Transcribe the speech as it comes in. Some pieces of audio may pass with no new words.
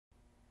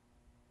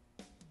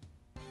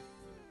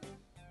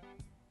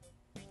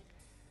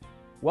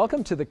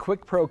Welcome to the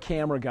QuickPro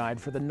camera guide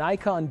for the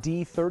Nikon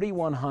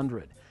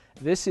D3100.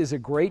 This is a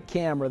great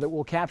camera that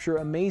will capture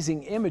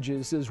amazing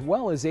images as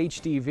well as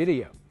HD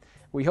video.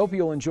 We hope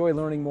you'll enjoy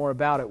learning more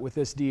about it with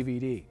this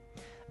DVD.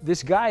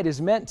 This guide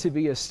is meant to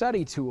be a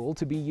study tool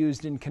to be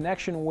used in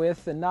connection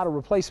with and not a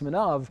replacement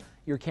of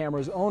your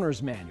camera's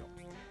owner's manual.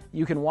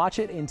 You can watch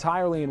it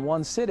entirely in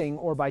one sitting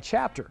or by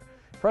chapter.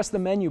 Press the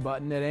menu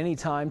button at any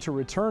time to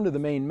return to the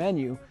main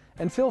menu,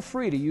 and feel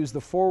free to use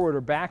the forward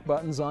or back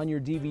buttons on your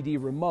DVD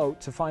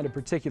remote to find a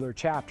particular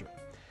chapter.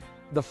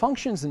 The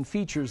functions and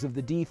features of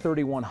the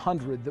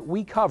D3100 that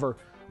we cover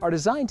are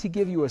designed to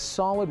give you a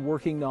solid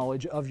working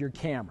knowledge of your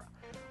camera.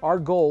 Our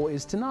goal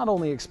is to not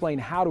only explain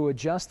how to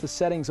adjust the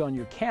settings on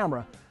your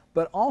camera,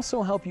 but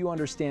also help you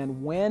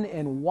understand when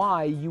and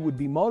why you would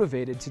be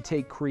motivated to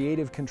take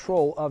creative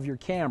control of your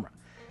camera.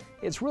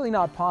 It's really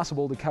not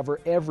possible to cover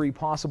every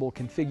possible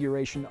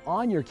configuration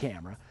on your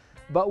camera,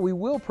 but we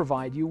will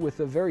provide you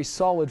with a very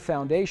solid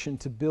foundation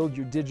to build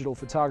your digital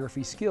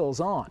photography skills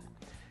on.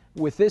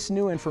 With this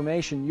new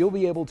information, you'll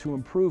be able to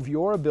improve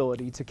your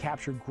ability to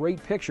capture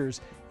great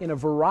pictures in a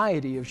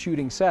variety of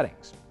shooting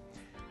settings.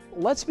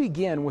 Let's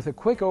begin with a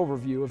quick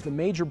overview of the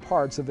major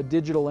parts of a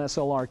digital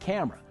SLR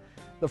camera.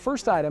 The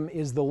first item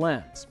is the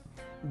lens.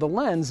 The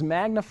lens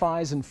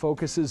magnifies and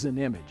focuses an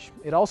image.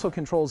 It also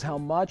controls how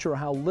much or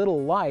how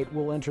little light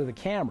will enter the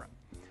camera.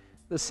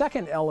 The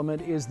second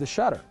element is the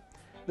shutter.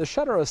 The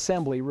shutter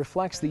assembly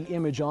reflects the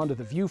image onto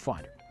the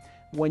viewfinder.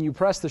 When you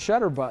press the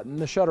shutter button,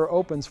 the shutter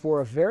opens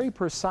for a very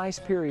precise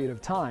period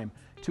of time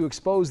to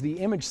expose the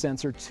image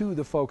sensor to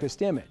the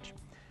focused image.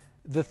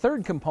 The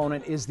third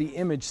component is the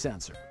image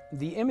sensor.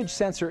 The image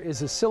sensor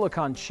is a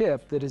silicon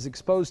chip that is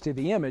exposed to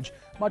the image,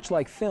 much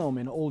like film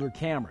in older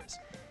cameras.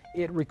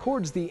 It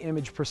records the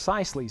image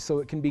precisely so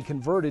it can be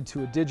converted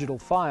to a digital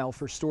file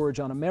for storage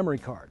on a memory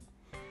card.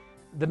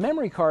 The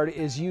memory card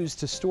is used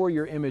to store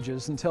your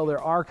images until they're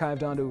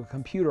archived onto a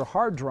computer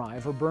hard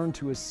drive or burned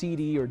to a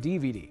CD or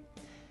DVD.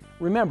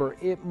 Remember,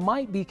 it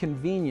might be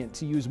convenient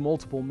to use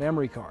multiple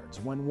memory cards.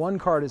 When one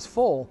card is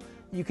full,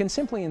 you can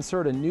simply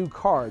insert a new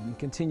card and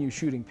continue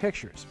shooting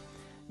pictures.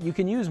 You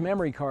can use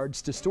memory cards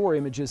to store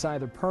images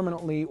either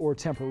permanently or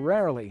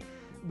temporarily,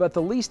 but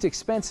the least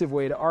expensive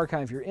way to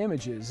archive your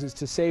images is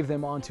to save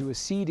them onto a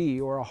CD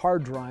or a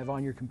hard drive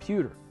on your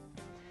computer.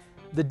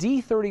 The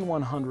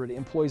D3100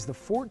 employs the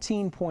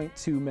 14.2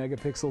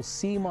 megapixel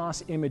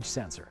CMOS image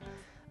sensor.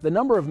 The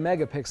number of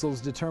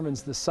megapixels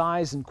determines the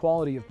size and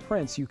quality of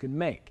prints you can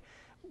make.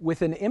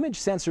 With an image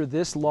sensor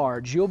this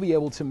large, you'll be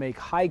able to make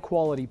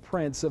high-quality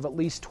prints of at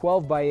least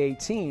 12 by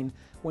 18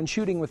 when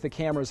shooting with the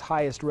camera's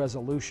highest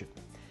resolution.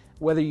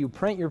 Whether you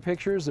print your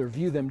pictures or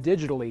view them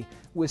digitally,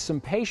 with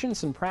some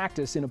patience and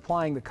practice in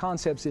applying the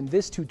concepts in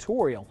this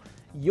tutorial,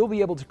 you'll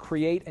be able to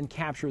create and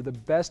capture the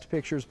best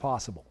pictures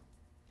possible.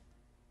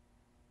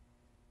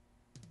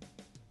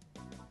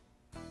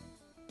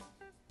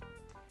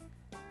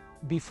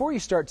 Before you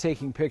start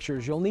taking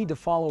pictures, you'll need to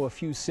follow a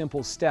few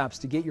simple steps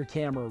to get your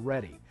camera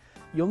ready.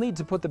 You'll need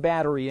to put the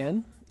battery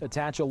in,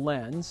 attach a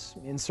lens,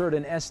 insert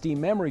an SD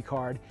memory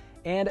card,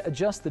 and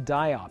adjust the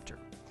diopter.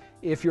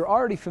 If you're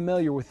already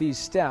familiar with these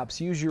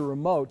steps, use your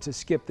remote to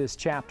skip this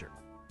chapter.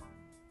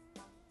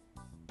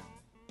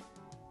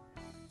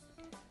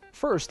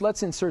 First,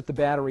 let's insert the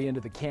battery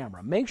into the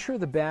camera. Make sure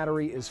the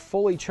battery is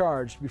fully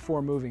charged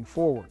before moving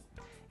forward.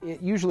 It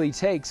usually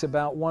takes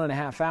about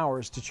 1.5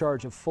 hours to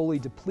charge a fully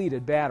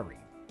depleted battery.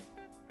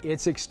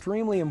 It's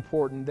extremely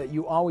important that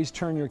you always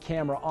turn your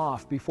camera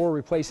off before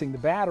replacing the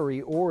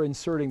battery or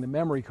inserting the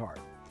memory card.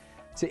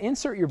 To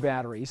insert your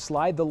battery,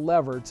 slide the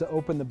lever to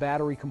open the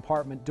battery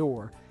compartment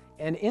door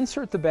and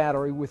insert the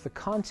battery with the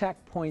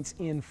contact points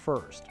in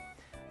first.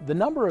 The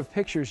number of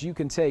pictures you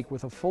can take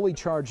with a fully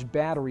charged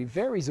battery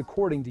varies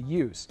according to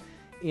use.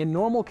 In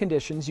normal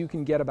conditions, you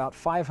can get about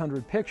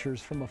 500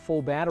 pictures from a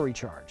full battery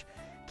charge.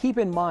 Keep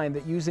in mind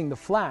that using the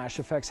flash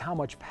affects how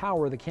much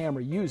power the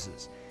camera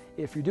uses.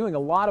 If you're doing a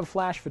lot of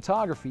flash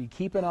photography,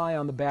 keep an eye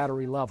on the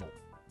battery level.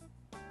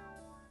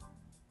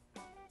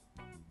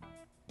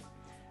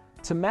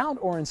 To mount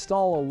or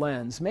install a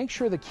lens, make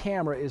sure the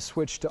camera is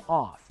switched to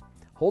off.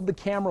 Hold the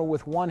camera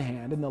with one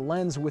hand and the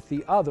lens with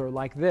the other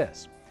like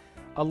this.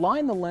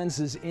 Align the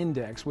lens's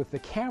index with the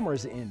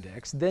camera's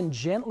index, then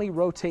gently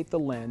rotate the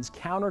lens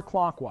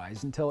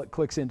counterclockwise until it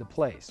clicks into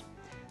place.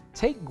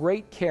 Take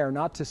great care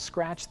not to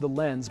scratch the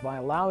lens by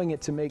allowing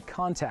it to make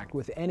contact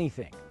with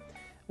anything.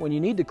 When you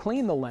need to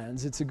clean the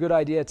lens, it's a good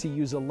idea to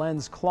use a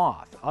lens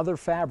cloth. Other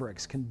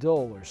fabrics can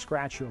dull or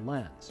scratch your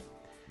lens.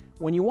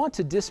 When you want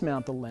to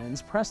dismount the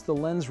lens, press the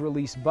lens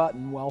release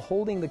button while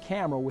holding the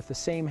camera with the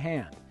same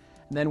hand.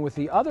 Then with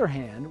the other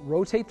hand,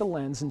 rotate the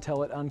lens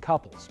until it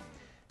uncouples.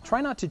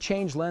 Try not to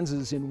change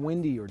lenses in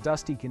windy or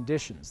dusty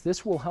conditions.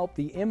 This will help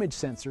the image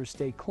sensor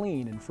stay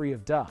clean and free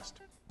of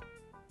dust.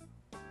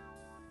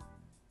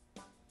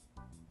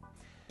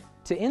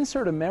 To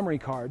insert a memory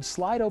card,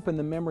 slide open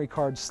the memory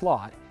card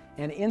slot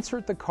and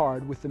insert the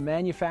card with the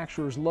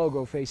manufacturer's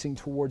logo facing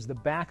towards the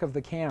back of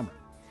the camera.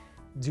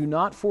 Do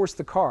not force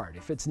the card.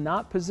 If it's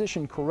not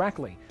positioned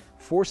correctly,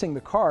 Forcing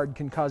the card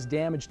can cause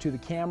damage to the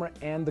camera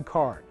and the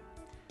card.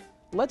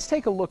 Let's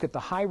take a look at the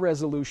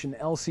high-resolution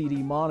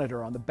LCD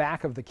monitor on the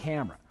back of the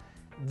camera.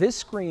 This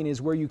screen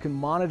is where you can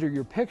monitor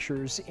your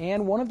pictures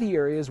and one of the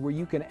areas where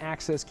you can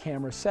access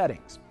camera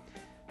settings.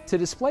 To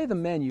display the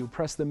menu,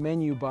 press the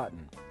menu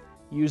button.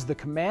 Use the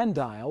command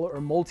dial or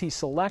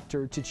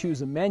multi-selector to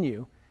choose a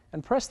menu,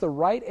 and press the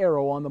right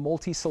arrow on the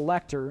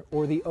multi-selector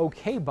or the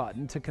OK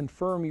button to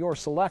confirm your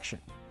selection.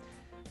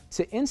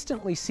 To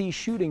instantly see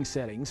shooting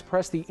settings,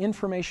 press the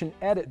Information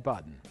Edit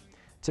button.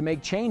 To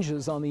make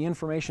changes on the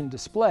information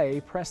display,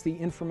 press the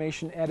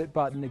Information Edit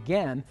button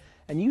again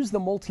and use the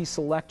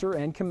multi-selector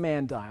and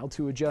command dial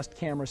to adjust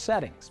camera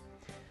settings.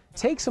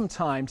 Take some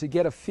time to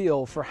get a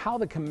feel for how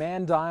the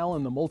command dial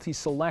and the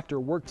multi-selector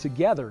work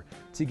together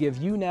to give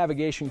you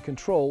navigation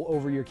control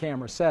over your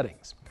camera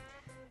settings.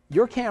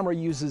 Your camera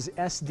uses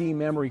SD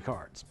memory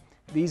cards.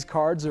 These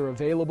cards are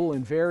available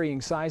in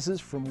varying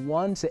sizes from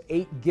 1 to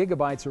 8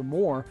 gigabytes or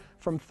more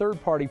from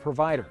third-party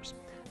providers.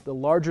 The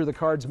larger the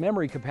card's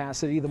memory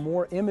capacity, the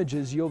more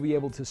images you'll be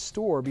able to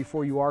store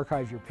before you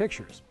archive your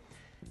pictures.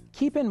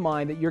 Keep in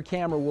mind that your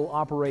camera will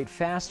operate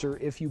faster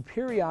if you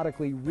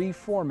periodically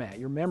reformat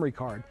your memory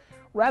card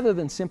rather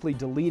than simply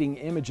deleting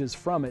images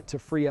from it to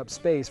free up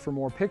space for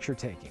more picture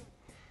taking.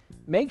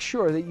 Make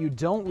sure that you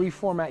don't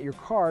reformat your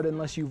card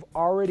unless you've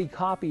already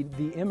copied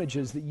the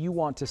images that you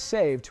want to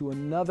save to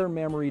another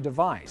memory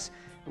device.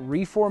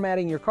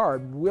 Reformatting your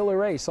card will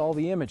erase all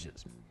the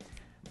images.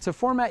 To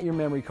format your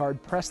memory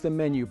card, press the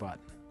menu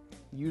button.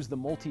 Use the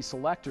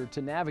multi-selector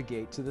to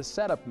navigate to the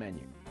Setup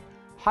menu.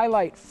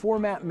 Highlight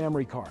Format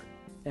Memory Card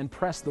and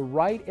press the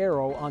right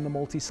arrow on the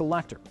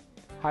multi-selector.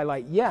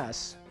 Highlight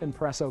Yes and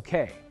press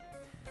OK.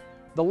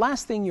 The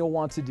last thing you'll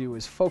want to do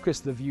is focus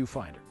the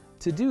viewfinder.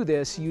 To do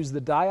this, use the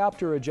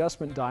diopter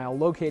adjustment dial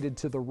located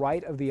to the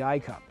right of the eye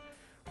cup.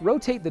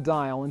 Rotate the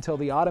dial until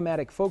the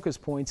automatic focus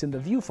points in the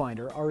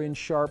viewfinder are in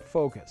sharp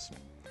focus.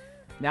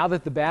 Now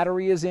that the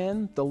battery is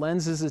in, the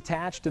lens is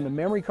attached, and the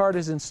memory card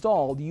is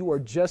installed, you are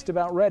just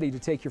about ready to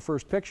take your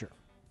first picture.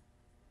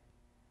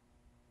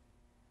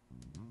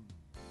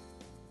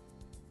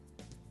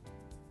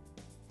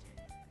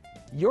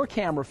 Your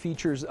camera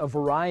features a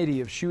variety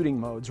of shooting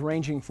modes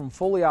ranging from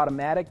fully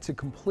automatic to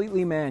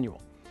completely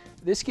manual.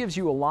 This gives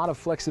you a lot of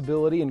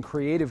flexibility and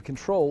creative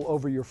control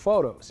over your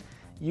photos.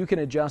 You can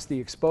adjust the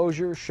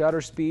exposure,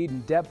 shutter speed,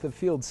 and depth of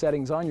field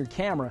settings on your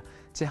camera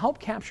to help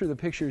capture the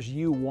pictures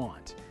you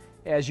want.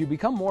 As you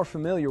become more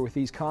familiar with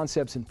these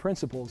concepts and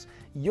principles,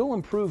 you'll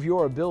improve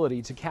your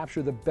ability to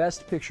capture the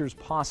best pictures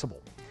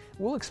possible.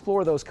 We'll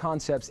explore those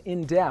concepts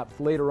in depth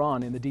later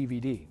on in the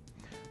DVD.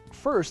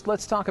 First,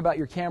 let's talk about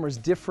your camera's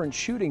different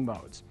shooting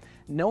modes.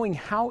 Knowing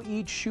how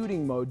each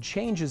shooting mode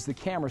changes the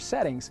camera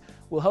settings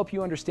will help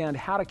you understand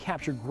how to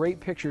capture great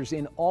pictures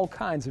in all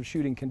kinds of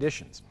shooting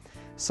conditions.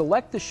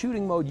 Select the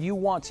shooting mode you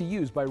want to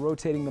use by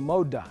rotating the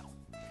mode dial.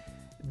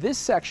 This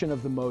section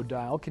of the mode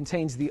dial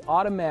contains the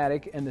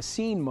automatic and the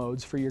scene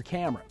modes for your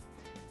camera.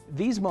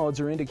 These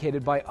modes are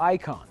indicated by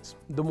icons.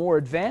 The more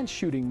advanced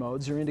shooting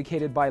modes are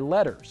indicated by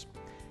letters.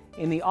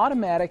 In the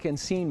automatic and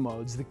scene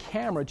modes, the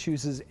camera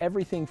chooses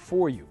everything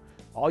for you.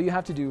 All you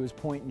have to do is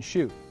point and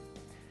shoot.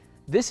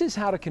 This is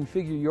how to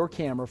configure your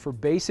camera for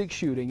basic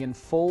shooting in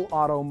full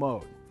auto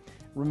mode.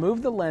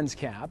 Remove the lens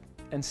cap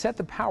and set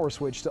the power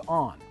switch to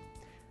on.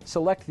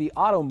 Select the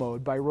auto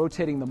mode by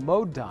rotating the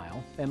mode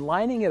dial and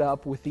lining it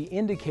up with the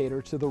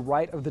indicator to the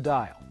right of the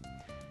dial.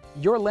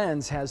 Your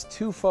lens has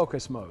two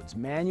focus modes,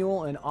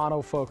 manual and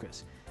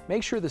autofocus.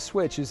 Make sure the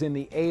switch is in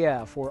the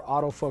AF or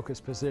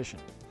autofocus position.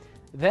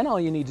 Then all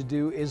you need to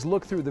do is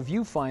look through the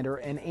viewfinder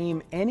and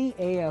aim any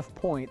AF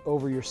point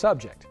over your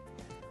subject.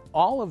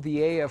 All of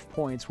the AF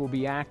points will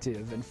be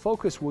active and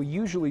focus will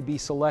usually be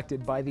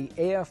selected by the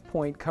AF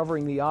point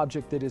covering the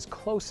object that is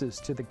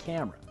closest to the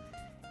camera.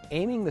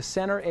 Aiming the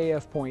center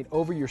AF point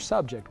over your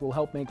subject will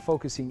help make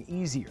focusing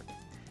easier.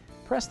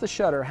 Press the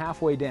shutter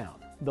halfway down.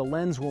 The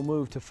lens will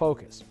move to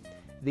focus.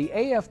 The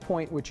AF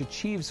point which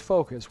achieves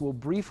focus will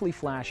briefly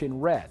flash in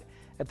red.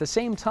 At the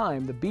same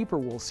time, the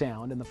beeper will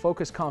sound and the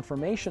focus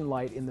confirmation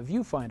light in the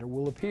viewfinder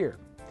will appear.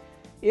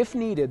 If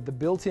needed, the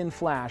built-in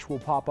flash will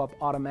pop up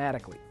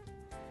automatically.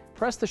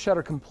 Press the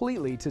shutter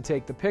completely to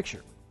take the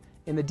picture.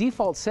 In the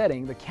default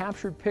setting, the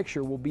captured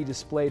picture will be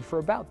displayed for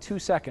about 2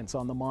 seconds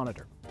on the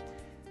monitor.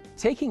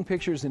 Taking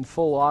pictures in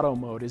full auto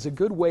mode is a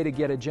good way to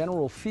get a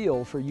general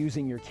feel for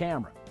using your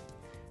camera.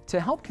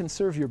 To help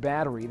conserve your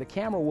battery, the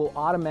camera will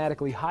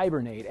automatically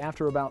hibernate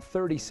after about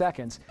 30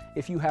 seconds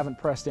if you haven't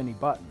pressed any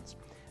buttons.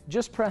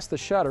 Just press the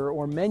shutter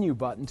or menu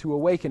button to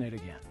awaken it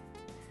again.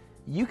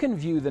 You can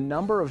view the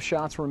number of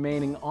shots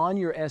remaining on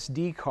your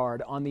SD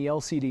card on the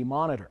LCD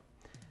monitor.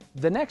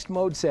 The next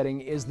mode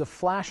setting is the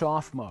flash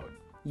off mode.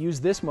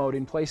 Use this mode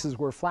in places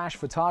where flash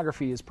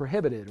photography is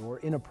prohibited or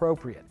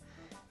inappropriate.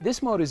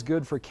 This mode is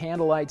good for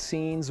candlelight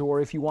scenes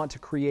or if you want to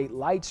create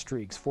light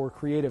streaks for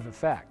creative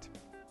effect.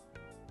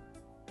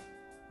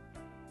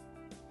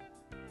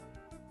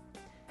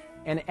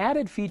 An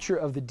added feature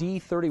of the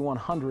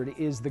D3100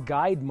 is the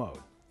guide mode,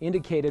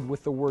 indicated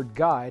with the word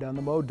guide on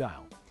the mode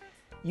dial.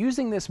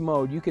 Using this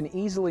mode, you can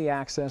easily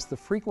access the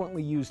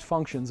frequently used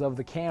functions of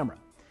the camera.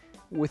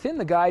 Within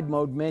the Guide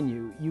Mode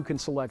menu, you can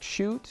select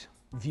Shoot,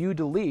 View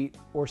Delete,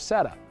 or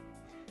Setup.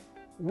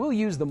 We'll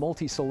use the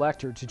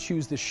multi-selector to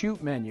choose the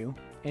Shoot menu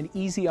and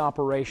Easy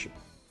Operation.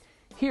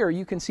 Here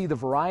you can see the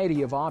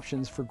variety of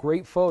options for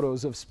great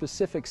photos of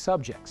specific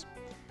subjects.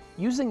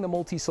 Using the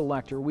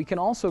multi-selector, we can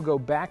also go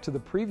back to the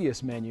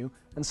previous menu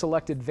and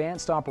select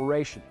Advanced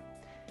Operation.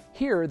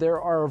 Here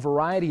there are a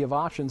variety of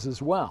options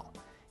as well.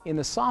 In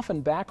the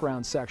Soften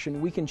Background section,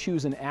 we can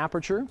choose an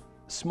aperture.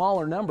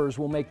 Smaller numbers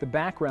will make the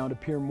background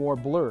appear more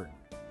blurred.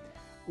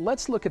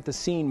 Let's look at the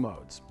scene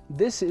modes.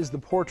 This is the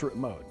Portrait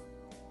mode.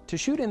 To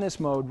shoot in this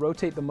mode,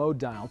 rotate the mode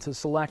dial to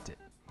select it.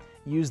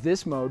 Use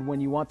this mode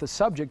when you want the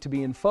subject to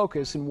be in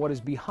focus and what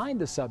is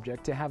behind the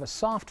subject to have a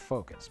soft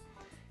focus.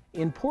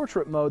 In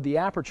Portrait mode, the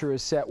aperture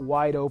is set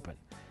wide open.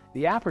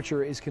 The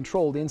aperture is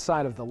controlled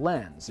inside of the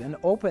lens. An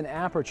open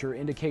aperture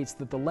indicates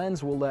that the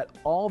lens will let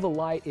all the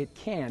light it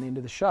can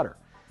into the shutter.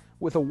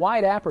 With a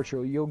wide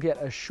aperture, you'll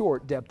get a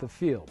short depth of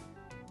field.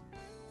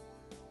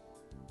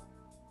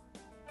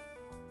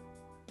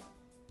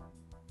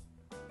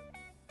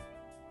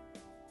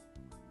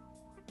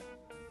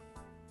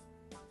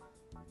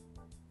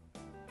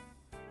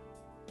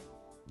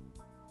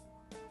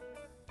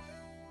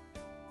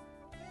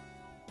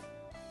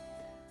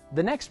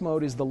 The next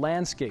mode is the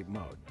Landscape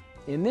mode.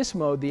 In this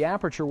mode, the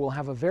aperture will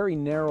have a very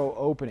narrow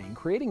opening,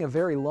 creating a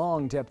very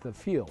long depth of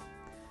field.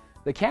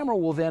 The camera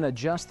will then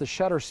adjust the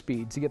shutter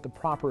speed to get the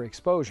proper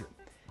exposure.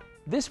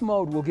 This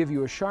mode will give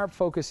you a sharp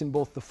focus in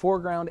both the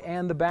foreground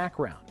and the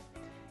background.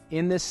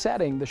 In this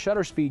setting, the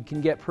shutter speed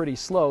can get pretty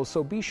slow,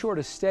 so be sure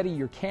to steady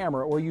your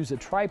camera or use a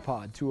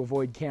tripod to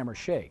avoid camera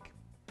shake.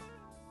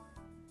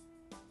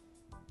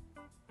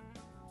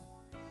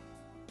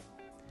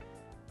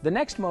 The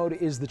next mode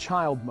is the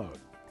Child mode.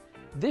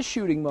 This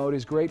shooting mode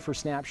is great for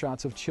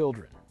snapshots of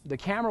children. The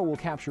camera will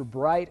capture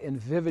bright and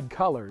vivid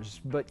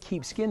colors, but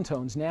keep skin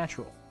tones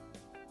natural.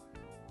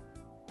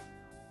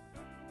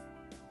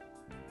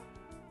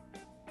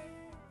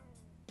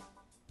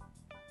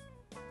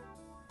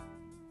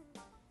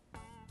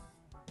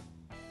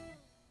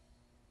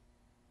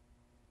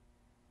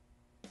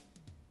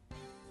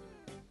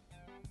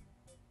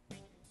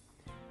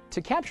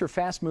 To capture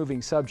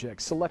fast-moving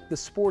subjects, select the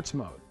Sports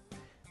mode.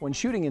 When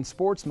shooting in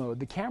Sports mode,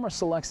 the camera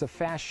selects a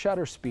fast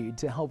shutter speed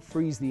to help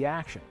freeze the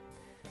action.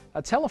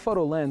 A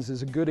telephoto lens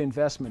is a good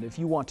investment if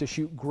you want to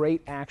shoot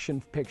great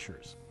action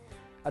pictures.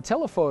 A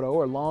telephoto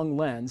or long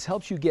lens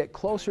helps you get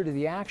closer to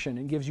the action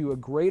and gives you a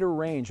greater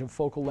range of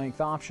focal length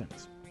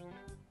options.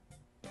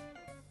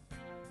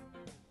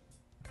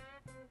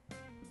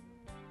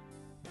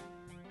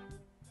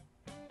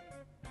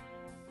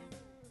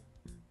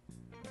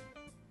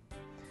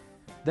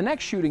 The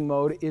next shooting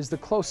mode is the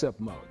Close-Up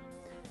mode.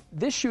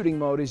 This shooting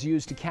mode is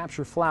used to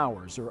capture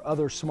flowers or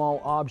other small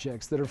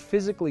objects that are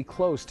physically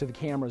close to the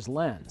camera's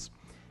lens.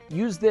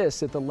 Use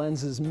this at the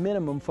lens's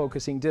minimum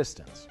focusing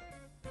distance.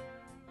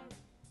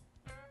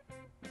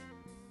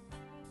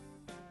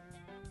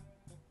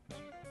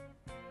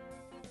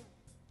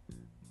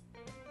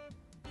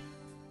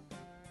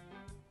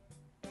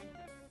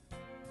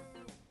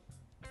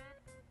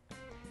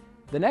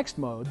 The next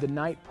mode, the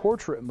Night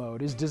Portrait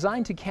mode, is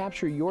designed to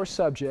capture your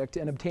subject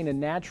and obtain a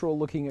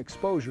natural-looking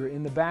exposure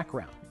in the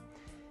background.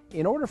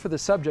 In order for the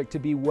subject to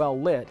be well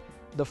lit,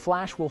 the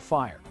flash will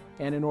fire,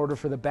 and in order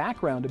for the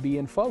background to be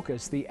in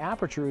focus, the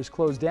aperture is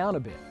closed down a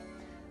bit.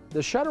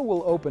 The shutter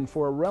will open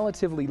for a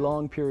relatively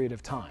long period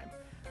of time,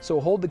 so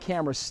hold the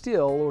camera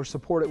still or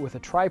support it with a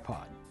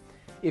tripod.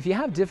 If you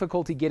have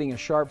difficulty getting a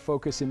sharp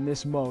focus in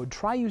this mode,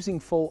 try using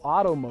full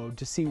auto mode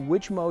to see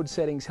which mode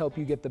settings help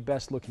you get the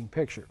best looking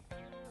picture.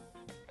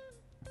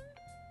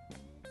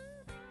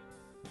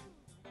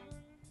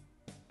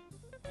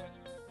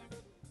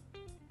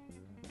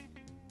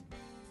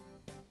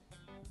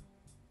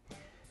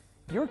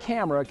 Your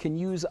camera can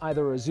use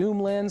either a zoom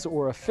lens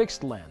or a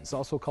fixed lens,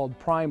 also called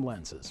prime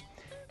lenses.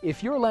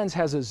 If your lens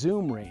has a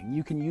zoom ring,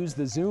 you can use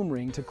the zoom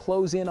ring to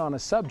close in on a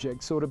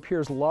subject so it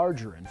appears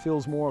larger and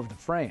fills more of the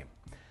frame.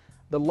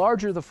 The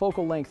larger the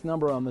focal length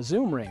number on the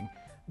zoom ring,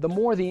 the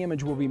more the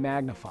image will be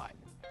magnified.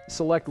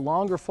 Select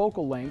longer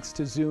focal lengths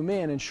to zoom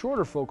in and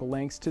shorter focal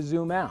lengths to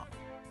zoom out.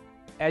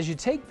 As you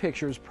take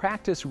pictures,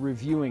 practice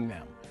reviewing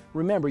them.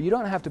 Remember, you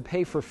don't have to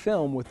pay for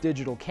film with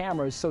digital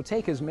cameras, so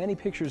take as many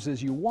pictures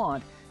as you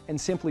want and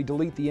simply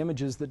delete the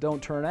images that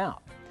don't turn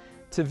out.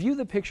 To view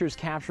the pictures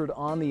captured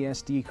on the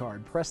SD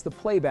card, press the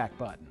playback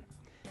button.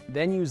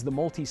 Then use the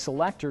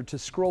multi-selector to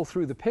scroll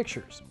through the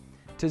pictures.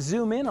 To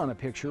zoom in on a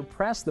picture,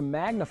 press the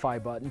magnify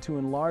button to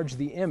enlarge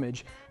the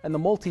image and the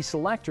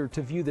multi-selector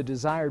to view the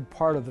desired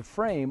part of the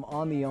frame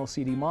on the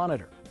LCD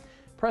monitor.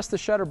 Press the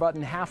shutter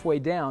button halfway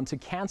down to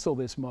cancel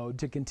this mode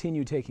to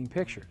continue taking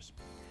pictures.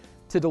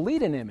 To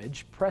delete an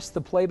image, press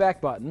the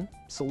playback button,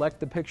 select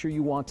the picture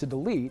you want to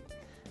delete,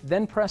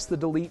 then press the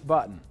delete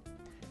button.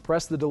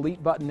 Press the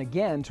delete button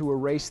again to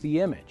erase the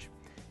image.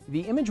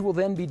 The image will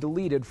then be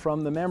deleted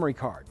from the memory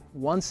card.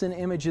 Once an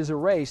image is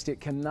erased, it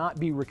cannot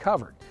be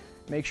recovered.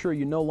 Make sure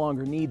you no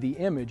longer need the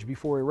image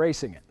before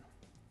erasing it.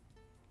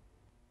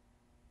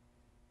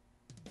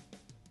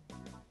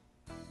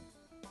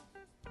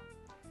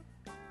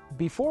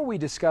 Before we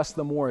discuss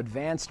the more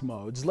advanced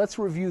modes, let's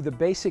review the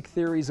basic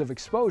theories of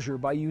exposure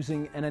by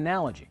using an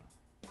analogy.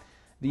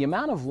 The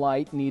amount of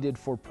light needed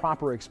for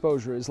proper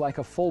exposure is like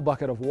a full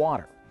bucket of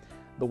water.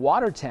 The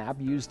water tap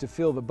used to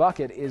fill the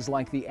bucket is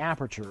like the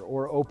aperture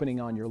or opening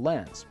on your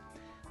lens.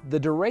 The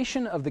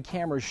duration of the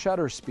camera's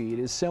shutter speed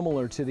is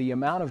similar to the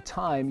amount of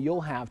time you'll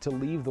have to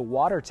leave the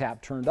water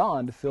tap turned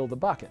on to fill the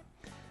bucket.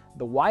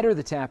 The wider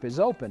the tap is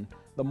open,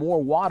 the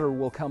more water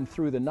will come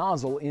through the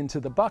nozzle into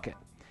the bucket.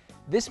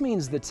 This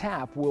means the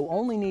tap will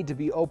only need to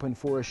be open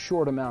for a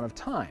short amount of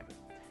time.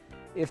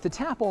 If the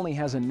tap only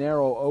has a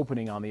narrow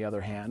opening, on the other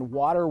hand,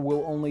 water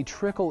will only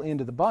trickle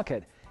into the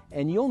bucket,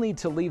 and you'll need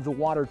to leave the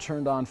water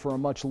turned on for a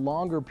much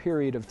longer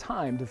period of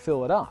time to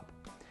fill it up.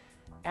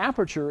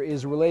 Aperture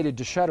is related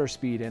to shutter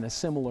speed in a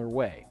similar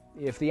way.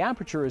 If the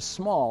aperture is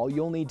small,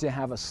 you'll need to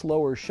have a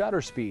slower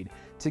shutter speed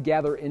to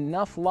gather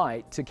enough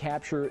light to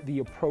capture the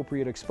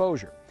appropriate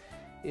exposure.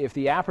 If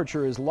the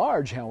aperture is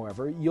large,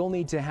 however, you'll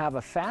need to have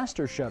a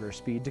faster shutter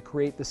speed to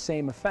create the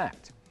same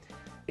effect.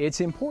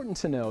 It's important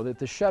to know that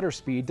the shutter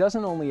speed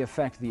doesn't only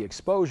affect the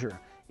exposure,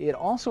 it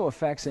also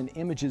affects an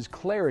image's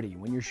clarity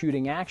when you're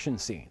shooting action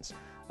scenes.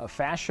 A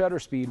fast shutter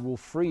speed will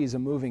freeze a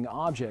moving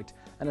object,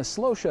 and a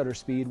slow shutter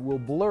speed will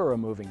blur a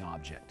moving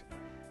object.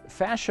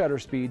 Fast shutter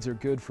speeds are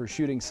good for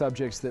shooting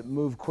subjects that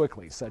move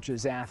quickly, such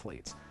as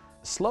athletes.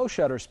 Slow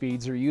shutter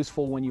speeds are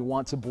useful when you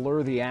want to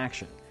blur the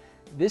action.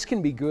 This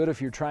can be good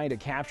if you're trying to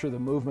capture the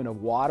movement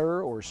of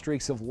water or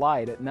streaks of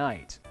light at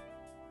night.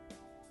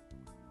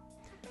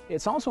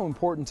 It's also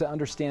important to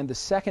understand the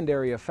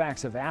secondary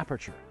effects of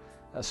aperture.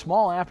 A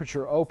small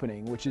aperture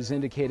opening, which is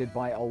indicated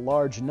by a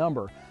large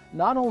number,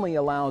 not only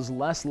allows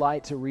less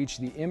light to reach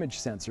the image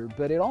sensor,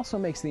 but it also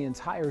makes the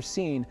entire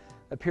scene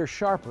appear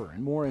sharper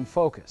and more in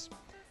focus.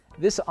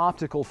 This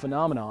optical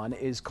phenomenon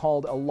is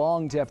called a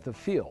long depth of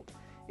field.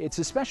 It's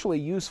especially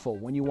useful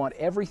when you want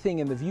everything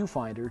in the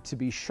viewfinder to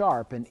be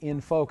sharp and in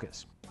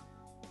focus.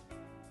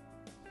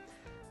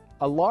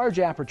 A large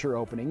aperture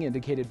opening,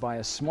 indicated by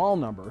a small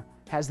number,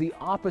 has the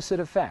opposite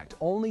effect.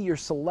 Only your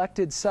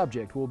selected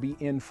subject will be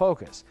in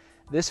focus.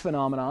 This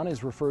phenomenon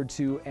is referred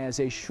to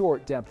as a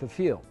short depth of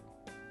field.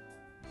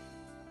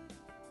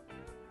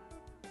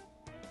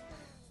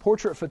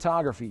 Portrait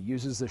photography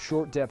uses the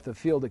short depth of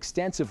field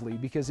extensively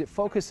because it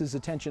focuses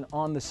attention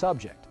on the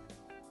subject.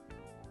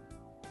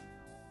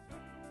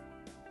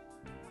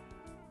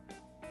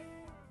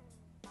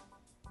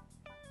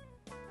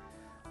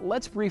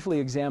 Let's briefly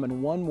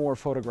examine one more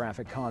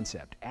photographic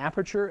concept: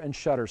 aperture and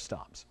shutter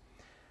stops.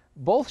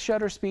 Both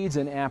shutter speeds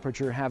and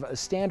aperture have a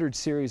standard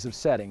series of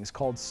settings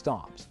called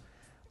stops.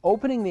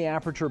 Opening the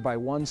aperture by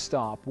one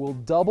stop will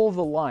double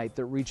the light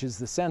that reaches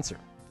the sensor.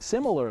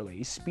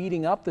 Similarly,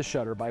 speeding up the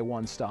shutter by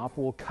one stop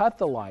will cut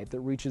the light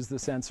that reaches the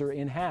sensor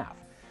in half.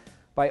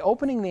 By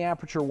opening the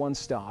aperture one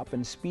stop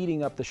and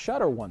speeding up the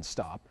shutter one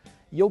stop,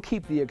 you'll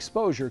keep the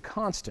exposure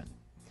constant.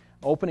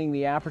 Opening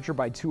the aperture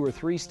by 2 or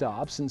 3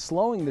 stops and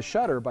slowing the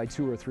shutter by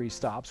 2 or 3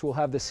 stops will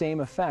have the same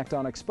effect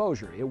on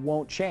exposure. It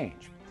won't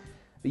change.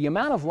 The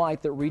amount of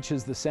light that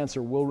reaches the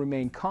sensor will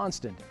remain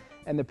constant,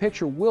 and the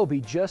picture will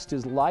be just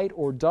as light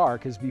or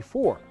dark as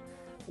before.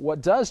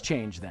 What does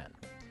change then?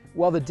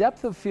 Well, the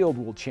depth of field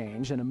will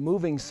change, and a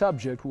moving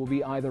subject will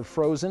be either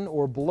frozen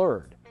or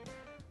blurred.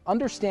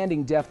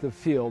 Understanding depth of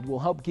field will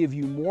help give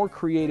you more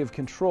creative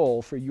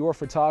control for your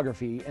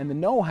photography and the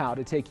know-how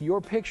to take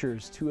your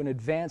pictures to an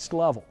advanced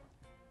level.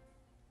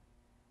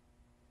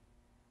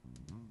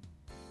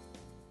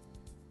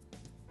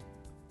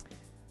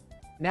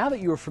 Now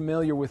that you are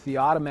familiar with the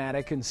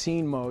automatic and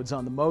scene modes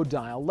on the mode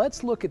dial,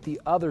 let's look at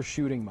the other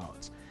shooting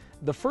modes.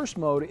 The first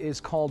mode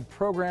is called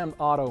Programmed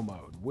Auto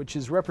Mode, which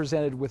is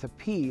represented with a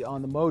P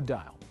on the mode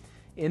dial.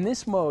 In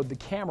this mode, the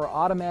camera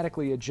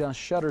automatically adjusts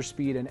shutter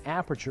speed and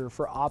aperture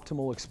for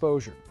optimal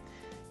exposure.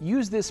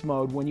 Use this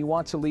mode when you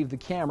want to leave the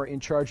camera in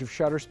charge of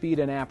shutter speed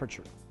and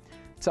aperture.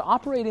 To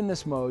operate in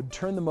this mode,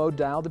 turn the mode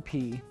dial to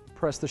P,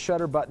 press the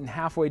shutter button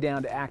halfway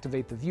down to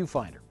activate the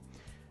viewfinder.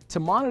 To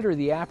monitor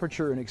the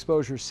aperture and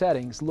exposure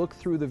settings, look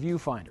through the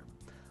viewfinder.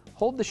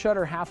 Hold the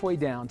shutter halfway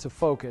down to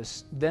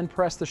focus, then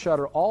press the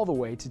shutter all the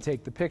way to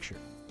take the picture.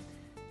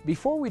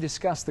 Before we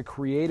discuss the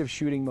creative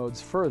shooting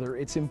modes further,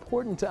 it's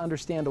important to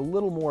understand a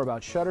little more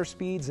about shutter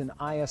speeds and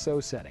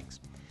ISO settings.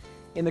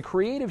 In the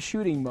creative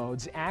shooting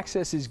modes,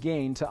 access is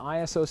gained to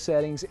ISO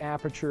settings,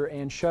 aperture,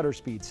 and shutter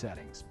speed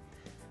settings.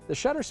 The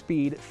shutter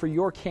speed for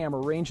your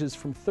camera ranges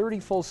from 30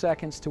 full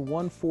seconds to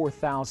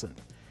 1/4000th,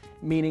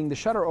 meaning the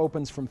shutter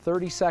opens from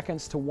 30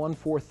 seconds to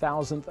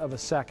 1/4000th of a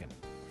second.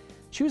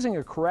 Choosing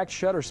a correct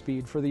shutter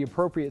speed for the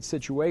appropriate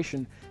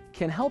situation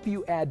can help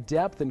you add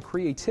depth and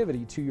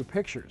creativity to your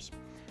pictures.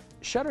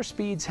 Shutter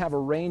speeds have a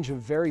range of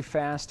very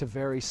fast to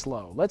very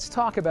slow. Let's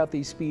talk about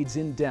these speeds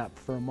in depth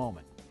for a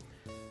moment.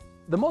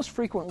 The most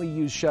frequently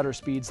used shutter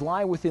speeds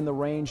lie within the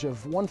range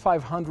of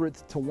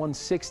 1/500th to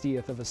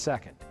 1/60th of a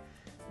second.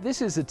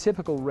 This is a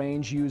typical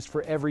range used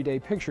for everyday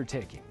picture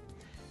taking.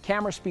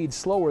 Camera speed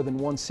slower than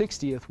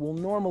 1/60th will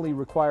normally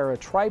require a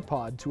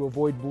tripod to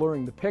avoid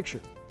blurring the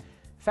picture.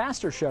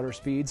 Faster shutter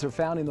speeds are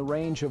found in the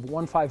range of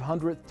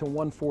 1/500th to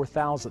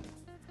 1/4000th.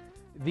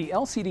 The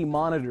LCD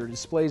monitor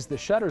displays the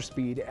shutter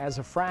speed as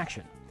a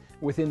fraction.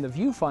 Within the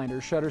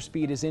viewfinder, shutter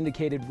speed is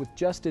indicated with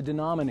just a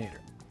denominator.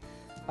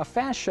 A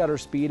fast shutter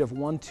speed of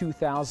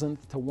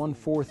 1/2000th to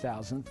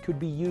 1/4000th could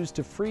be used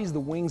to freeze the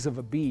wings of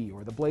a bee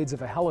or the blades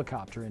of a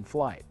helicopter in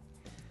flight.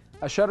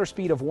 A shutter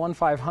speed of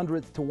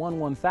 1/500th to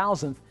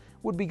 1/1000th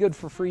would be good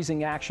for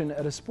freezing action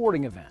at a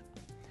sporting event.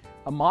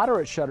 A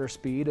moderate shutter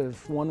speed of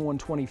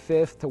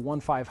 1/125th to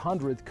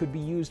 1/500th could be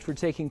used for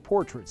taking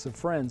portraits of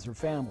friends or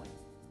family.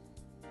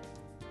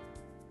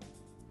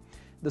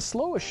 The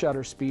slowest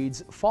shutter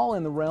speeds fall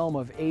in the realm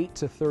of 8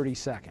 to 30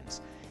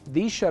 seconds.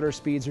 These shutter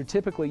speeds are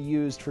typically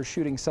used for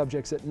shooting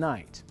subjects at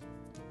night.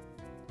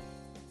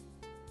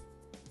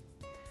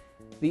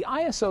 The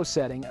ISO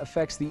setting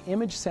affects the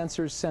image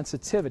sensor's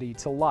sensitivity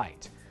to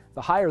light.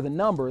 The higher the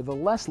number, the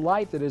less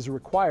light that is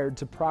required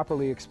to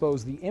properly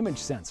expose the image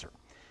sensor.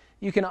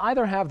 You can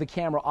either have the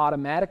camera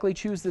automatically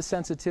choose the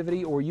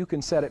sensitivity or you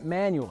can set it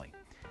manually.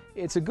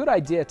 It's a good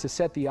idea to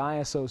set the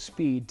ISO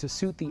speed to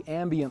suit the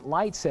ambient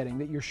light setting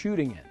that you're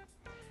shooting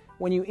in.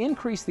 When you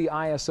increase the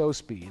ISO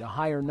speed, a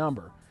higher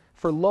number,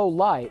 for low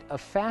light, a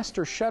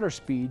faster shutter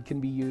speed can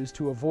be used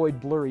to avoid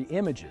blurry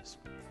images.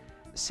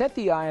 Set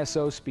the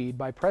ISO speed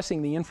by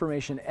pressing the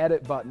Information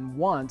Edit button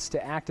once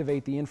to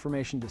activate the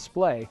information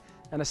display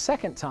and a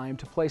second time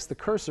to place the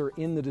cursor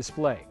in the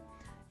display.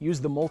 Use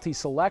the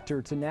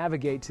multi-selector to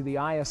navigate to the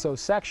ISO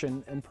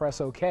section and press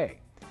OK.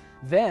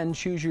 Then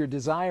choose your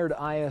desired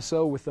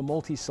ISO with the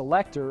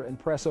multi-selector and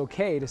press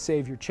OK to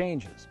save your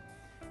changes.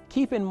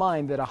 Keep in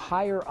mind that a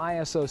higher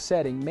ISO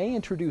setting may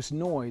introduce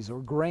noise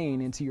or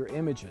grain into your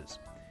images.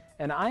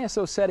 An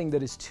ISO setting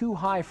that is too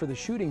high for the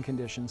shooting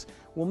conditions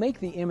will make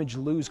the image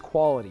lose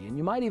quality, and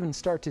you might even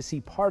start to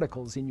see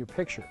particles in your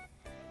picture.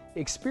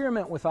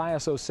 Experiment with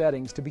ISO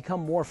settings to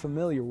become more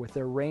familiar with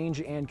their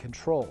range and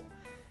control.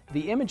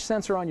 The image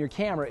sensor on your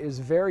camera is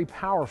very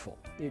powerful.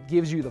 It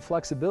gives you the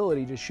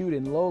flexibility to shoot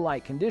in low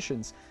light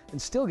conditions and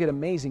still get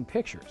amazing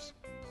pictures.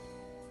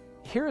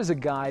 Here is a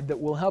guide that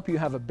will help you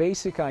have a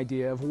basic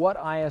idea of what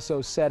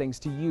ISO settings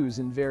to use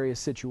in various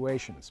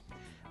situations.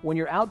 When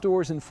you're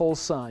outdoors in full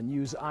sun,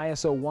 use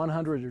ISO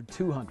 100 or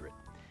 200.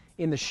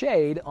 In the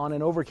shade, on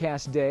an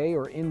overcast day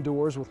or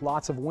indoors with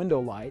lots of window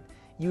light,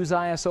 use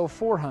ISO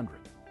 400.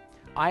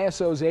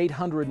 ISOs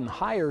 800 and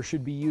higher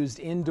should be used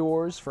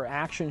indoors for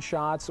action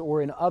shots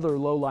or in other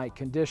low light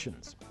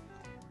conditions.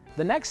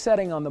 The next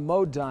setting on the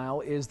mode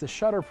dial is the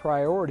shutter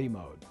priority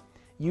mode.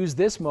 Use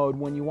this mode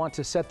when you want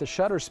to set the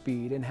shutter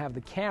speed and have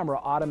the camera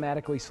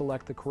automatically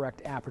select the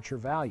correct aperture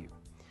value.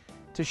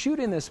 To shoot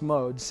in this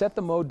mode, set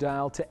the mode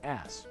dial to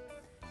S.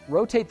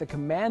 Rotate the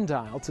command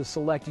dial to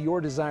select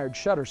your desired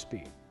shutter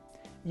speed.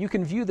 You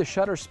can view the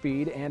shutter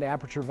speed and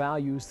aperture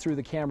values through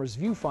the camera's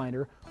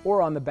viewfinder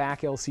or on the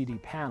back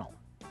LCD panel.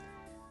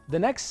 The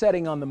next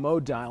setting on the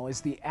mode dial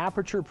is the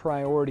aperture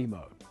priority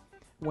mode.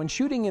 When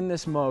shooting in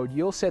this mode,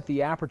 you'll set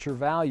the aperture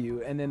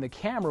value and then the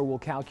camera will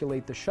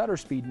calculate the shutter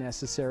speed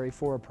necessary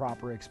for a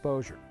proper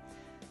exposure.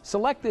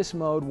 Select this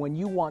mode when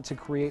you want to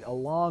create a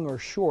long or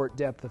short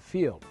depth of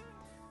field.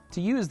 To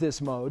use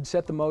this mode,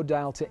 set the mode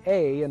dial to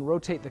A and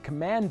rotate the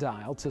command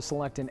dial to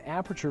select an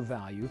aperture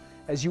value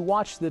as you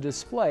watch the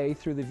display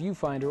through the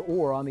viewfinder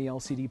or on the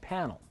LCD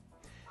panel.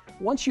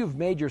 Once you've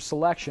made your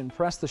selection,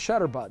 press the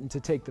shutter button to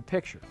take the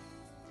picture.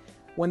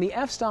 When the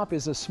f-stop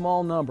is a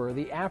small number,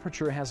 the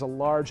aperture has a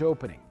large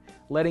opening,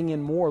 letting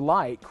in more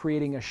light,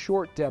 creating a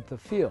short depth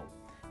of field.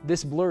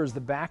 This blurs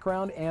the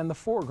background and the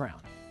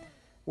foreground.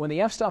 When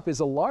the f-stop is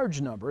a large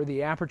number,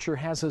 the aperture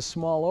has a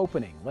small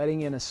opening,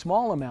 letting in a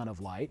small amount of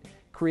light,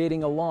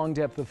 creating a long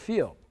depth of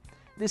field.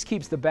 This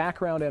keeps the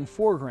background and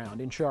foreground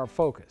in sharp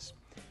focus.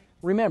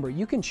 Remember,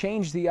 you can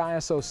change the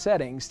ISO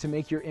settings to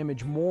make your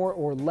image more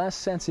or less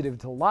sensitive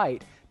to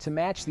light to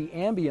match the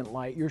ambient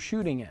light you're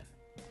shooting in.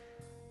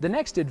 The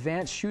next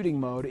advanced shooting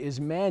mode is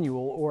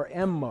manual or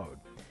M mode.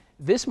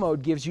 This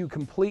mode gives you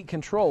complete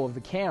control of the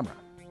camera.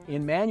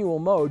 In manual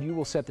mode, you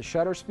will set the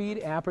shutter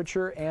speed,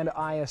 aperture, and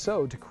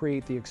ISO to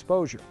create the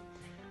exposure.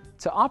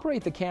 To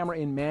operate the camera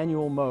in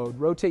manual mode,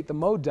 rotate the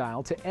mode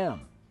dial to M.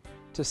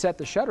 To set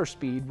the shutter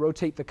speed,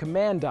 rotate the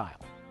command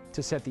dial.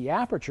 To set the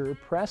aperture,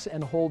 press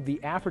and hold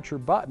the aperture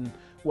button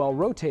while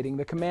rotating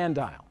the command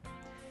dial.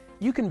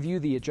 You can view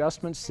the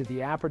adjustments to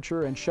the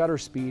aperture and shutter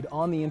speed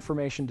on the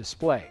information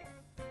display.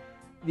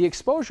 The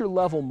exposure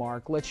level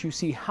mark lets you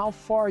see how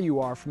far you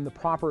are from the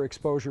proper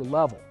exposure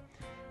level.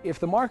 If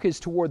the mark is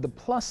toward the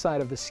plus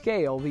side of the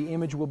scale, the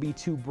image will be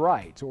too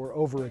bright or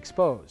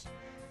overexposed.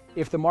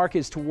 If the mark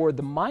is toward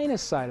the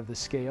minus side of the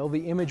scale, the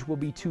image will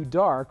be too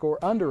dark or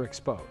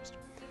underexposed.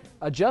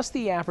 Adjust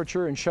the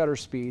aperture and shutter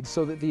speed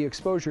so that the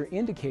exposure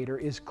indicator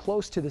is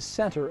close to the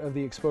center of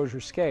the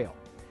exposure scale.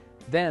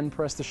 Then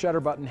press the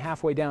shutter button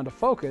halfway down to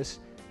focus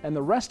and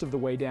the rest of the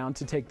way down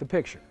to take the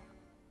picture.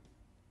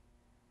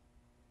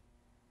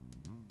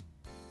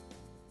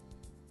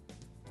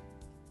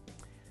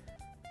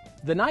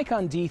 The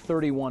Nikon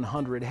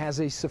D3100 has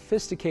a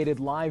sophisticated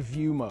live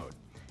view mode.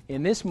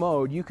 In this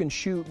mode, you can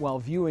shoot while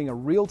viewing a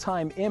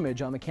real-time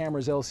image on the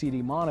camera's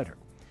LCD monitor.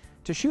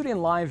 To shoot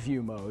in live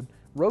view mode,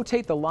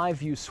 rotate the live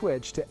view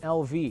switch to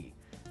LV.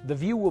 The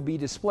view will be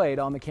displayed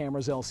on the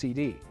camera's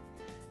LCD.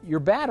 Your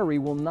battery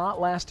will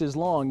not last as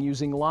long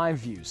using live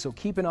view, so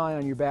keep an eye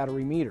on your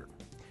battery meter.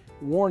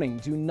 Warning,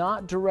 do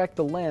not direct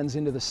the lens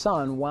into the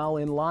sun while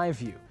in live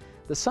view.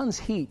 The sun's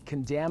heat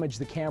can damage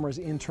the camera's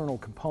internal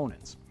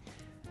components.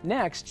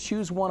 Next,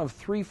 choose one of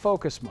 3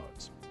 focus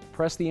modes.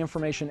 Press the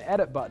Information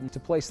Edit button to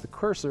place the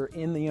cursor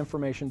in the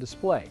information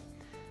display.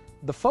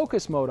 The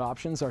focus mode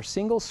options are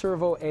Single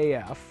Servo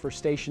AF for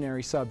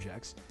stationary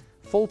subjects,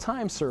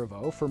 Full-Time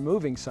Servo for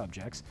moving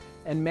subjects,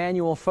 and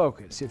Manual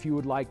Focus if you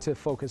would like to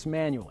focus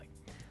manually.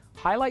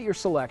 Highlight your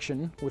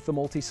selection with the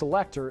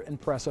multi-selector and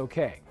press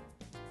OK.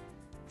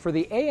 For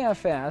the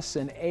AFS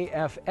and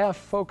AFF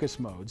focus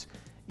modes,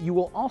 you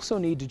will also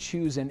need to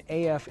choose an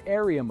AF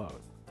area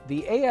mode.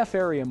 The AF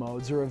area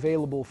modes are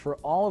available for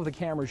all of the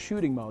camera's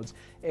shooting modes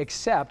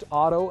except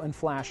auto and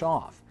flash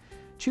off.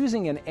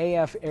 Choosing an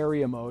AF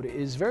area mode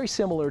is very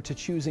similar to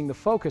choosing the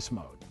focus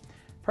mode.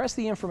 Press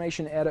the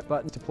Information Edit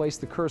button to place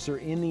the cursor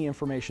in the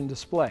information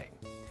display.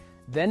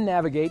 Then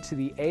navigate to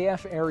the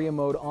AF area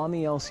mode on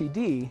the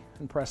LCD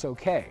and press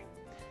OK.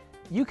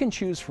 You can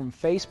choose from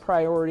Face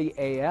Priority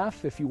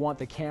AF if you want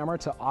the camera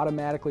to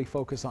automatically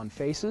focus on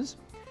faces,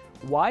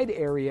 Wide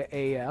Area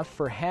AF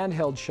for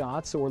handheld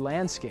shots or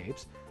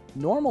landscapes,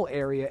 Normal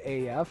Area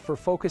AF for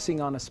focusing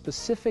on a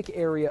specific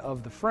area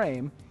of the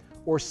frame,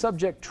 or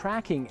Subject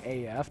Tracking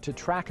AF to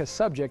track a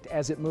subject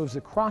as it moves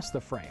across the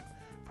frame.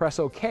 Press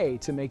OK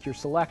to make your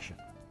selection.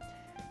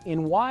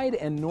 In Wide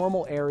and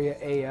Normal Area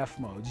AF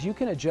modes, you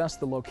can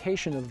adjust the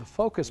location of the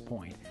focus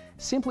point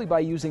simply by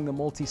using the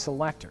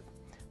multi-selector.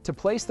 To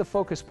place the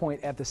focus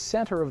point at the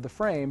center of the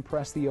frame,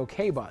 press the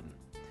OK button.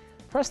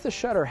 Press the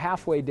shutter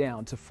halfway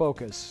down to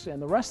focus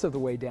and the rest of the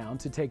way down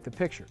to take the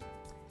picture.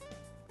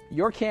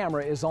 Your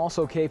camera is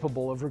also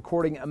capable of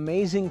recording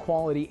amazing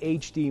quality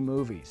HD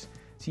movies.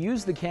 To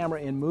use the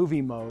camera in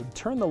movie mode,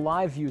 turn the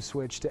live view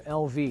switch to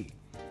LV.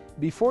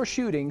 Before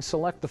shooting,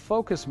 select the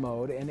focus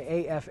mode and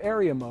AF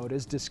area mode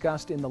as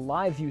discussed in the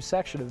live view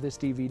section of this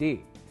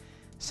DVD.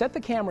 Set the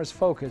camera's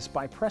focus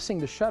by pressing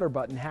the shutter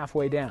button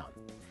halfway down.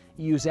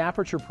 Use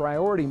aperture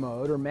priority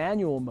mode or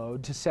manual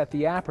mode to set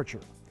the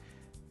aperture.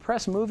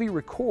 Press movie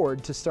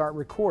record to start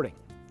recording.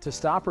 To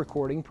stop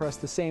recording, press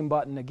the same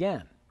button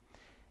again.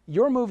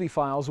 Your movie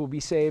files will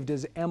be saved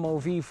as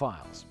MOV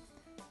files.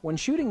 When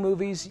shooting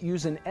movies,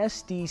 use an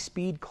SD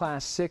Speed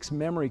Class 6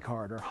 memory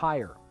card or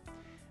higher.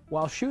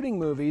 While shooting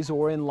movies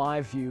or in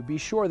live view, be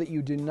sure that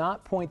you do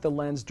not point the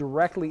lens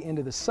directly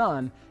into the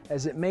sun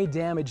as it may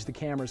damage the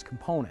camera's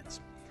components.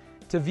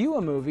 To view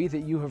a movie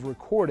that you have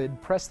recorded,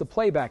 press the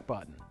playback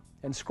button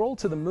and scroll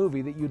to the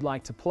movie that you'd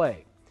like to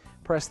play.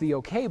 Press the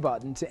OK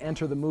button to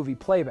enter the movie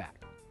playback.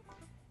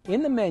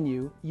 In the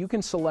menu, you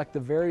can select the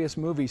various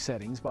movie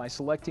settings by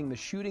selecting the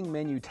Shooting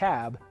Menu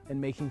tab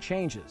and making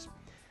changes.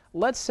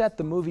 Let's set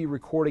the movie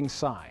recording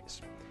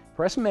size.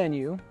 Press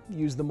Menu,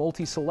 use the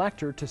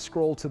multi-selector to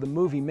scroll to the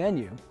movie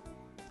menu,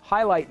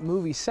 highlight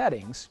Movie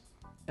Settings,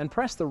 and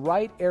press the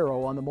right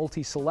arrow on the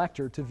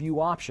multi-selector to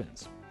view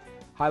options.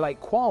 Highlight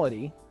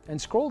Quality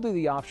and scroll to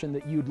the option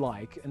that you'd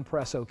like and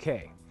press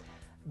OK.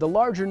 The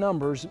larger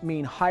numbers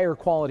mean higher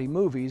quality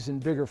movies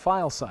and bigger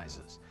file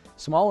sizes.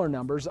 Smaller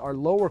numbers are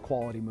lower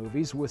quality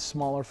movies with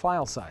smaller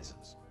file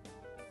sizes.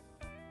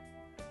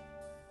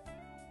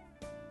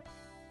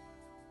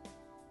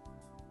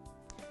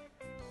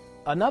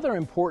 Another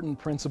important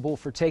principle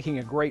for taking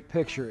a great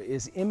picture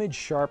is image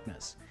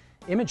sharpness.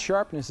 Image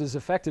sharpness is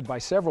affected by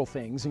several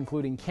things,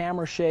 including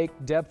camera shake,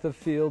 depth of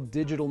field,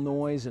 digital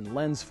noise, and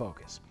lens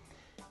focus.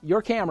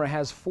 Your camera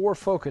has 4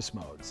 focus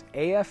modes: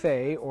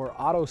 AFA or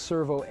Auto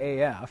Servo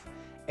AF,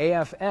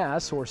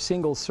 AFS or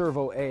Single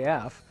Servo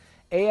AF,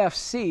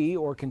 AFC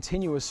or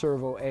Continuous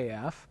Servo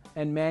AF,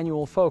 and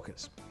Manual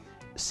Focus.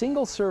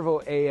 Single Servo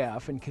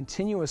AF and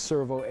Continuous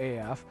Servo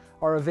AF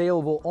are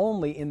available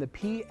only in the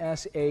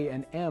PSA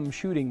and M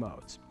shooting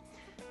modes.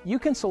 You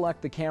can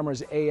select the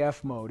camera's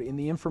AF mode in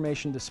the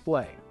information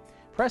display.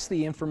 Press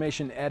the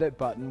Information Edit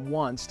button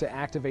once to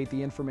activate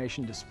the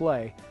information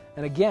display,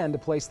 and again to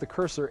place the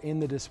cursor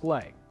in the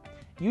display.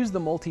 Use the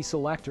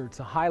multi-selector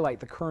to highlight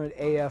the current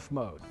AF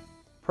mode.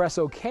 Press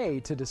OK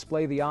to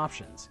display the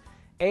options.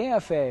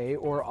 AFA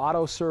or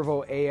Auto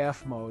Servo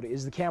AF mode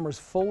is the camera's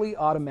fully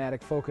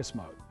automatic focus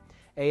mode.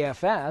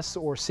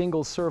 AFS or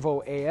Single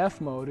Servo AF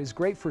mode is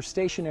great for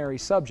stationary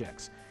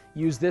subjects.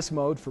 Use this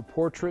mode for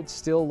portraits,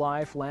 still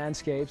life,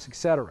 landscapes,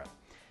 etc.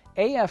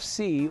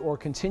 AFC or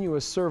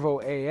Continuous Servo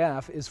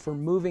AF is for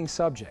moving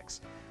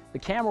subjects. The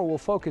camera will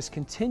focus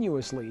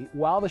continuously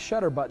while the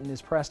shutter button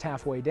is pressed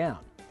halfway down.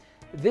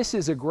 This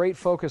is a great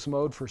focus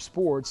mode for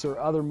sports or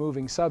other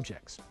moving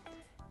subjects.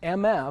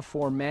 MF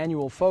or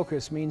Manual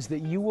Focus means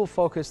that you will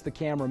focus the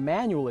camera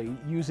manually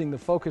using the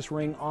focus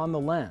ring on the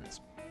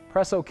lens.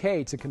 Press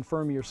OK to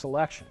confirm your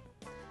selection.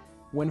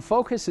 When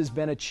focus has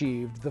been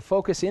achieved, the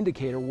focus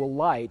indicator will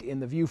light in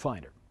the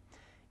viewfinder.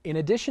 In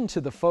addition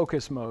to the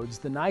focus modes,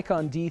 the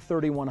Nikon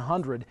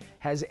D3100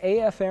 has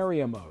AF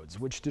area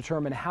modes, which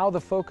determine how the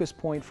focus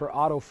point for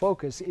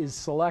autofocus is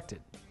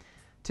selected.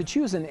 To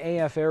choose an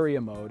AF area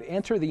mode,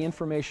 enter the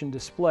information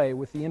display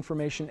with the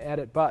Information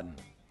Edit button.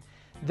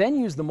 Then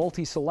use the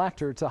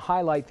multi-selector to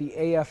highlight the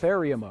AF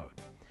area mode.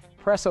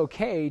 Press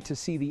OK to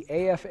see the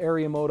AF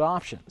area mode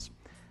options.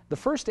 The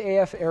first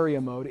AF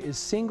area mode is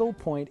single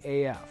point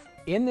AF.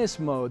 In this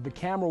mode, the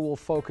camera will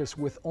focus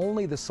with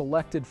only the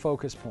selected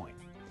focus point.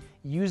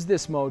 Use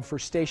this mode for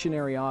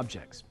stationary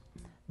objects.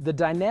 The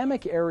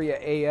dynamic area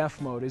AF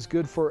mode is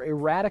good for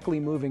erratically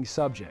moving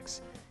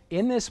subjects.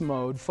 In this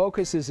mode,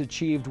 focus is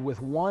achieved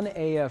with one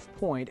AF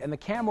point, and the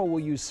camera will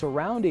use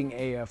surrounding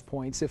AF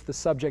points if the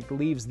subject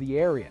leaves the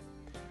area.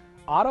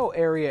 Auto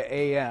Area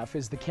AF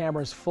is the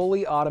camera's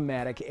fully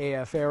automatic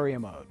AF area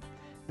mode.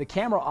 The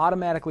camera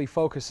automatically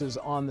focuses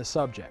on the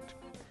subject.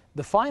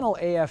 The final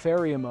AF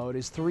area mode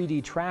is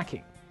 3D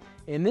tracking.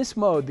 In this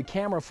mode, the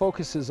camera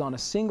focuses on a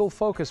single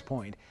focus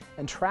point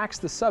and tracks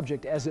the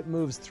subject as it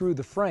moves through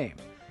the frame.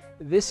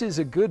 This is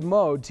a good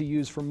mode to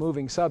use for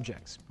moving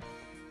subjects.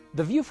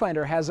 The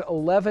viewfinder has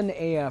 11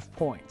 AF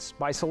points.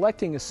 By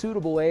selecting a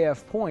suitable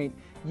AF point,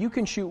 you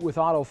can shoot with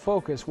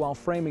autofocus while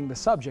framing the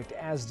subject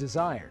as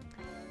desired.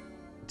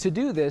 To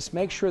do this,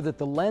 make sure that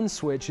the lens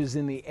switch is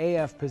in the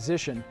AF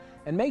position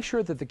and make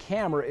sure that the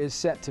camera is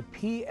set to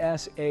P,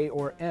 S, A,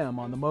 or M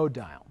on the mode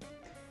dial.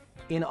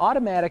 In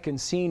automatic and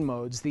scene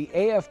modes, the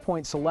AF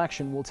point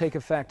selection will take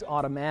effect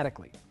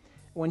automatically.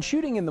 When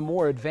shooting in the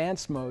more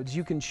advanced modes,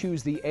 you can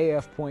choose the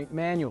AF point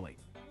manually.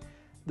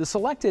 The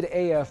selected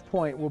AF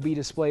point will be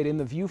displayed in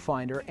the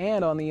viewfinder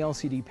and on the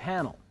LCD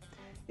panel.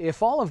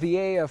 If all of the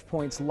AF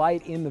points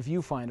light in the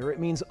viewfinder, it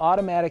means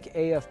automatic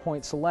AF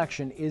point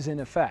selection is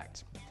in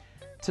effect.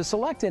 To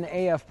select an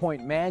AF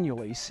point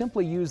manually,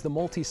 simply use the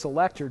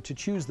multi-selector to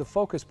choose the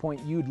focus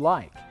point you'd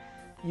like.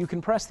 You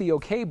can press the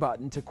OK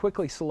button to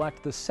quickly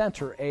select the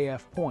center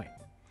AF point.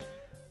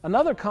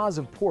 Another cause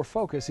of poor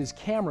focus is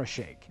camera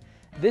shake.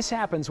 This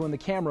happens when the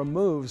camera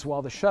moves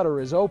while the shutter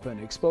is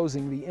open,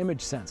 exposing the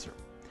image sensor.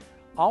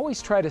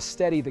 Always try to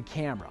steady the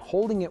camera.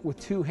 Holding it with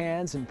two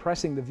hands and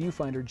pressing the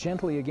viewfinder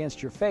gently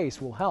against your face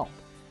will help.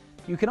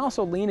 You can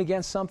also lean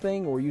against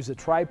something or use a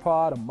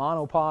tripod, a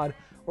monopod,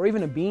 or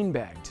even a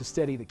beanbag to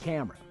steady the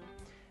camera.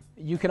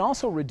 You can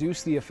also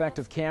reduce the effect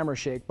of camera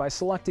shake by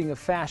selecting a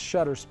fast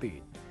shutter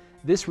speed.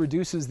 This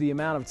reduces the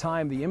amount of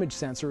time the image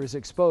sensor is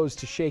exposed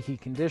to shaky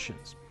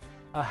conditions.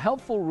 A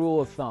helpful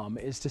rule of thumb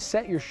is to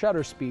set your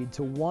shutter speed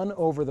to 1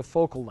 over the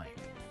focal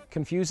length.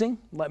 Confusing?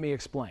 Let me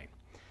explain.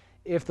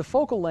 If the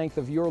focal length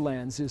of your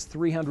lens is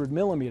 300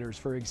 millimeters,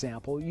 for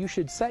example, you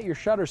should set your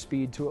shutter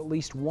speed to at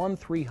least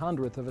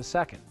 1/300th of a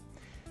second.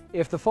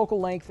 If the focal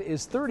length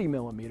is 30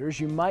 millimeters,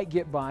 you might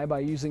get by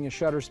using a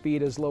shutter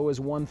speed as low as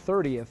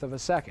 1/30th of a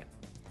second.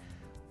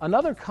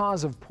 Another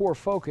cause of poor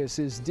focus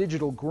is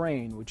digital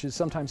grain, which is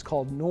sometimes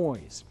called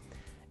noise.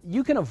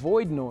 You can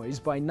avoid noise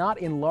by not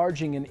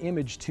enlarging an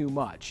image too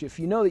much. If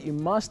you know that you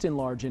must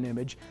enlarge an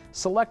image,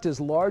 select as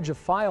large a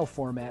file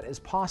format as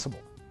possible.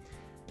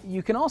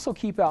 You can also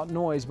keep out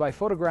noise by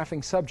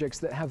photographing subjects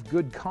that have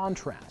good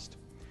contrast.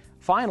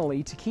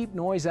 Finally, to keep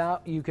noise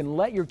out, you can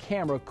let your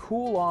camera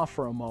cool off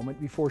for a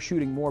moment before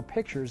shooting more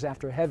pictures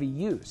after heavy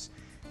use.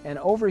 An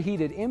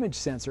overheated image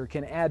sensor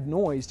can add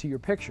noise to your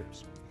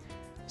pictures.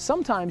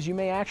 Sometimes you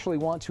may actually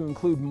want to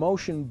include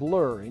motion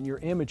blur in your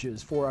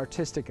images for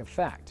artistic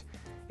effect.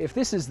 If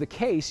this is the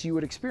case, you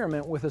would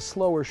experiment with a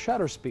slower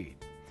shutter speed.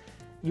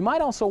 You might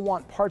also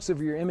want parts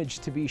of your image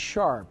to be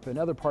sharp and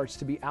other parts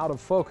to be out of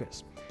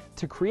focus.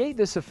 To create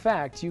this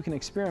effect, you can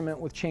experiment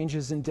with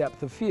changes in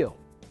depth of field.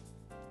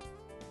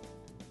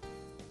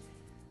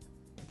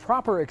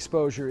 Proper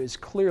exposure is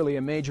clearly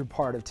a major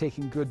part of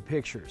taking good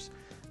pictures.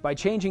 By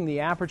changing the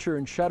aperture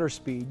and shutter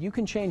speed, you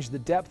can change the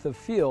depth of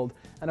field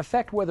and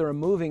affect whether a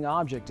moving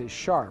object is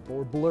sharp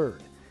or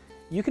blurred.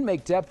 You can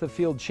make depth of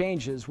field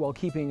changes while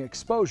keeping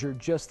exposure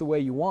just the way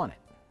you want it.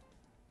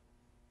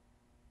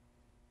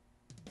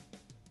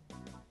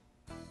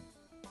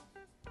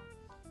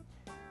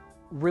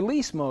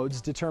 Release modes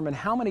determine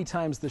how many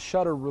times the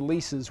shutter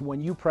releases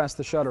when you press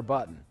the shutter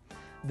button.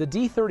 The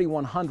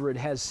D3100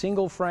 has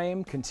single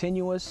frame,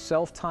 continuous,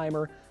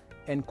 self-timer,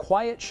 and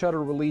quiet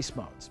shutter release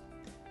modes.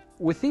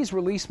 With these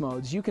release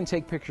modes, you can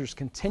take pictures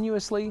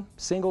continuously,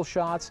 single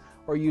shots,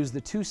 or use the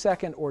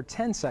 2-second or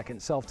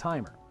 10-second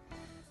self-timer.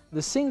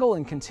 The single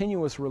and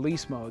continuous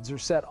release modes are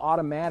set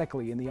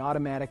automatically in the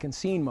automatic and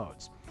scene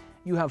modes.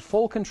 You have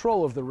full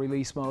control of the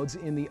release modes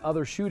in the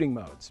other shooting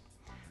modes.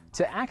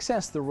 To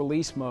access the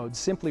release mode,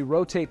 simply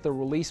rotate the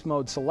release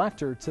mode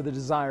selector to the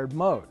desired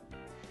mode.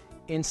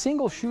 In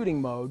single shooting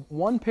mode,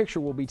 one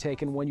picture will be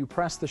taken when you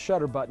press the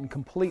shutter button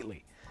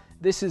completely.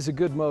 This is a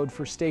good mode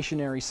for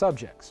stationary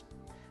subjects.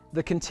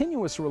 The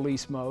continuous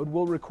release mode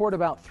will record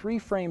about 3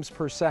 frames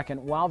per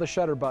second while the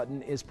shutter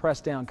button is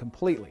pressed down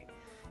completely.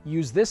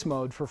 Use this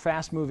mode for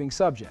fast-moving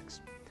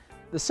subjects.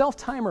 The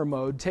self-timer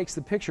mode takes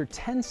the picture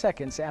 10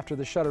 seconds after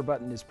the shutter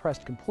button is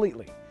pressed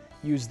completely.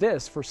 Use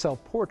this for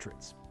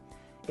self-portraits.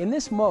 In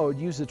this mode,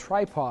 use a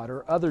tripod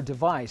or other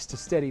device to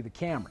steady the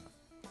camera.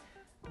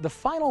 The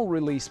final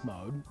release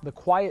mode, the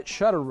quiet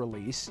shutter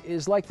release,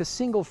 is like the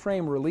single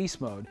frame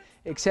release mode,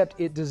 except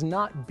it does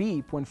not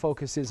beep when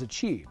focus is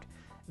achieved.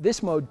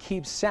 This mode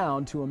keeps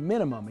sound to a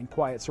minimum in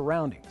quiet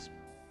surroundings.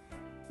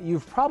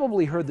 You've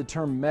probably heard the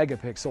term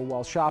megapixel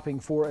while shopping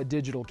for a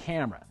digital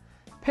camera.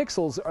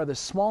 Pixels are the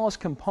smallest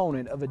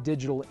component of a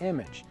digital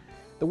image.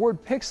 The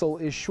word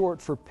pixel is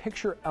short for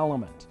picture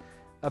element.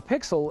 A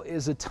pixel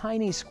is a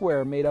tiny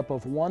square made up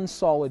of one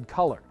solid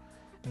color.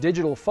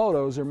 Digital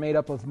photos are made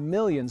up of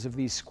millions of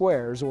these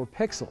squares or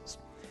pixels.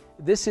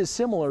 This is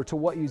similar to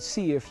what you'd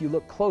see if you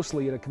look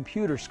closely at a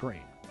computer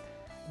screen.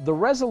 The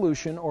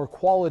resolution or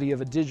quality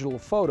of a digital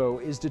photo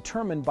is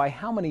determined by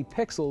how many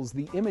pixels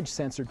the image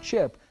sensor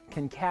chip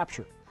can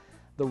capture.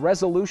 The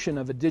resolution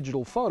of a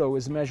digital photo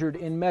is measured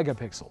in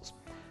megapixels.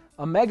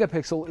 A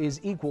megapixel is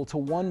equal to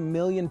 1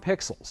 million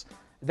pixels.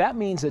 That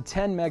means a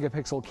 10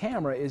 megapixel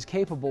camera is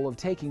capable of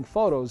taking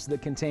photos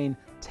that contain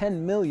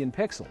 10 million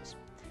pixels.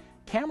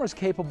 Cameras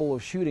capable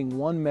of shooting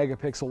 1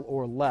 megapixel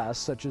or less,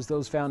 such as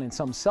those found in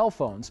some cell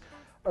phones,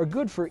 are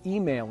good for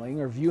emailing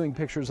or viewing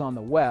pictures on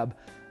the web,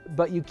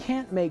 but you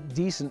can't make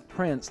decent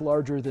prints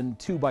larger than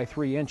 2 by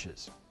 3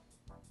 inches.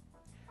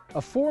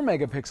 A 4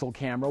 megapixel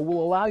camera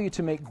will allow you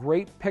to make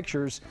great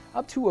pictures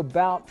up to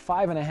about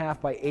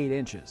 5.5 by 8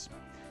 inches.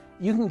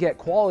 You can get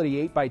quality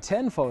 8 by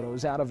 10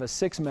 photos out of a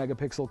 6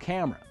 megapixel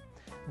camera.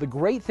 The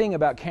great thing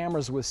about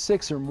cameras with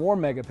 6 or more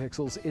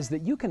megapixels is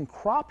that you can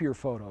crop your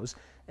photos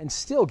and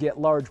still get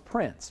large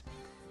prints.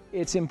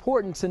 It's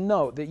important to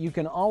note that you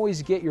can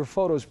always get your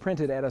photos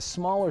printed at a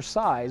smaller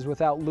size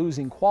without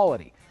losing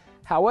quality.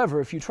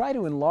 However, if you try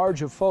to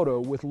enlarge a photo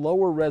with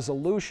lower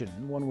resolution,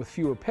 one with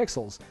fewer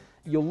pixels,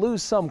 you'll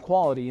lose some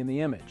quality in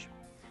the image.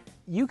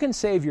 You can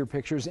save your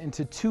pictures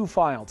into 2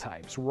 file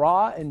types,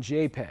 RAW and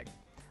JPEG.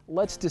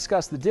 Let's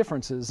discuss the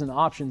differences and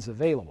options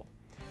available.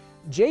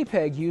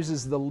 JPEG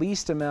uses the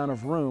least amount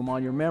of room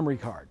on your memory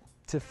card.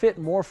 To fit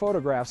more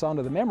photographs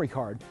onto the memory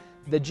card,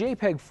 the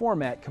JPEG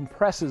format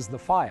compresses the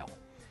file.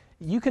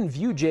 You can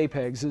view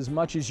JPEGs as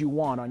much as you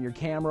want on your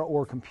camera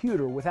or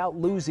computer without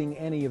losing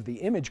any of the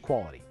image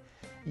quality.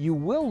 You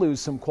will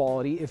lose some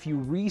quality if you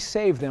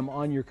resave them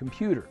on your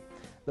computer.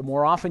 The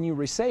more often you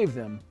resave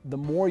them, the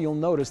more you'll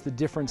notice the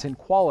difference in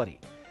quality.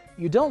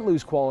 You don't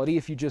lose quality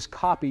if you just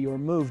copy or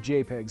move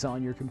JPEGs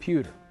on your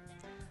computer.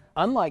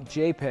 Unlike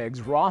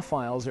JPEGs, RAW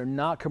files are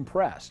not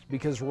compressed.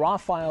 Because RAW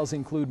files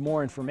include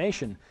more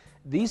information,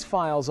 these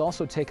files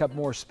also take up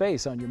more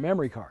space on your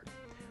memory card.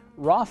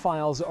 RAW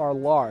files are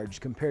large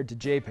compared to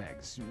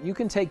JPEGs. You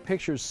can take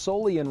pictures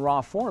solely in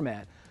RAW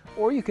format,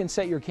 or you can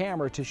set your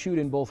camera to shoot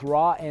in both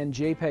RAW and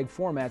JPEG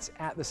formats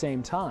at the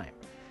same time.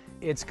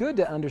 It's good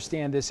to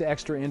understand this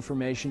extra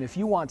information if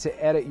you want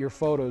to edit your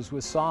photos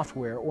with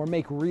software or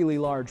make really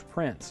large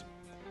prints.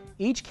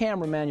 Each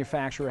camera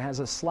manufacturer has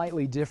a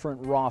slightly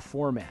different RAW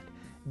format.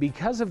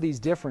 Because of these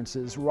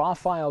differences, RAW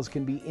files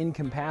can be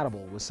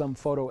incompatible with some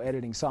photo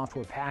editing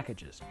software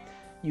packages.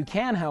 You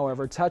can,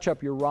 however, touch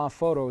up your RAW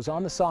photos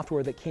on the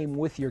software that came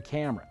with your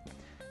camera.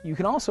 You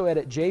can also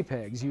edit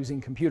JPEGs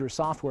using computer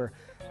software,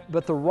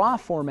 but the RAW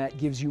format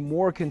gives you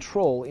more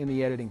control in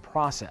the editing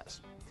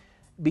process.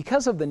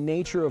 Because of the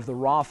nature of the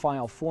RAW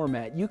file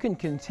format, you can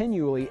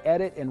continually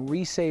edit and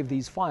resave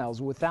these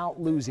files without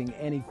losing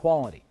any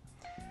quality.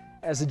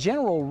 As a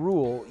general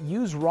rule,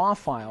 use RAW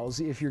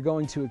files if you're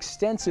going to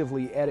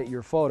extensively edit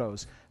your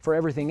photos. For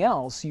everything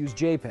else, use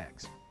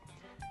JPEGs.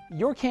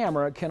 Your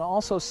camera can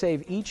also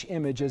save each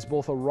image as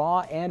both a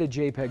RAW and a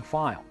JPEG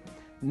file.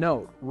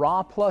 Note,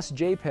 RAW plus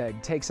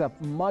JPEG takes up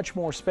much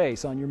more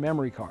space on your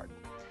memory card.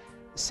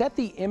 Set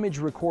the image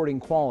recording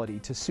quality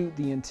to suit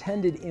the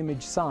intended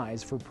image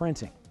size for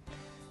printing.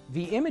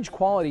 The image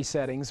quality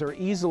settings are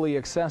easily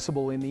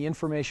accessible in the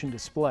information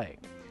display.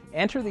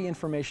 Enter the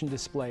information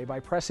display by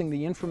pressing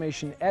the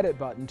Information Edit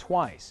button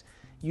twice.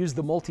 Use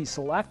the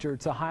multi-selector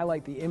to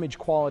highlight the image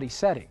quality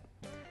setting.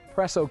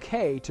 Press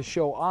OK to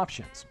show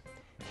options.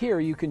 Here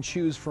you can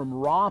choose from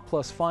RAW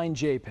plus Fine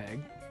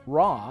JPEG,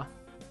 RAW,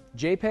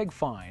 JPEG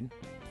Fine,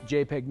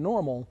 JPEG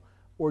Normal,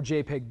 or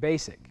JPEG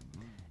Basic.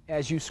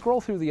 As you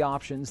scroll through the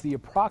options, the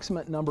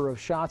approximate number of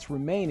shots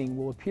remaining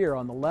will appear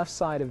on the left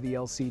side of the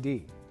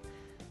LCD.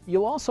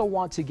 You'll also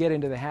want to get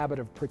into the habit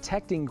of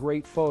protecting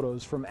great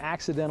photos from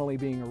accidentally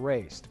being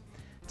erased.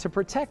 To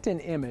protect an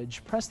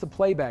image, press the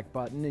playback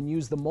button and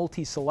use the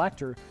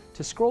multi-selector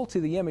to scroll to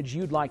the image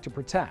you'd like to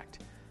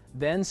protect.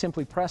 Then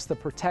simply press the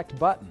Protect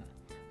button.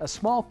 A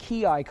small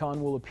key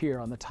icon will appear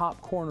on the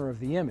top corner of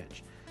the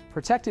image.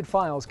 Protected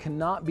files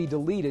cannot be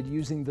deleted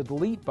using the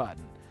Delete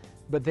button,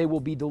 but they will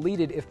be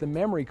deleted if the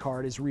memory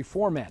card is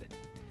reformatted.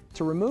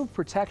 To remove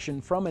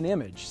protection from an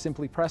image,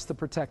 simply press the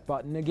Protect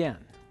button again.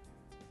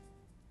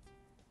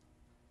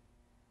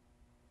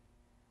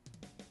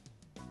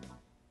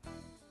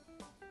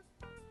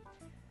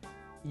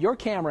 Your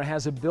camera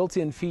has a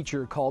built-in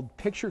feature called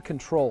Picture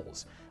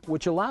Controls,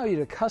 which allow you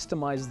to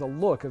customize the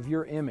look of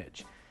your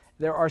image.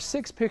 There are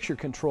 6 picture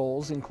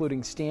controls,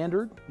 including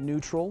Standard,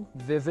 Neutral,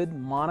 Vivid,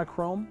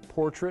 Monochrome,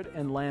 Portrait,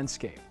 and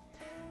Landscape.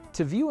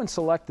 To view and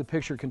select the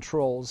picture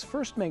controls,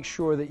 first make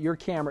sure that your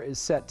camera is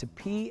set to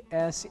P,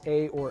 S,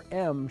 A, or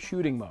M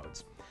shooting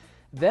modes.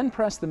 Then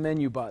press the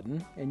menu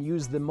button and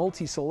use the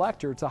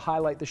multi-selector to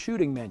highlight the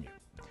shooting menu.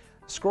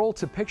 Scroll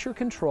to Picture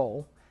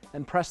Control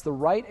and press the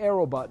right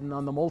arrow button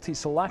on the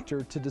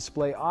multi-selector to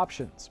display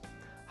options.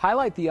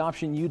 Highlight the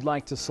option you'd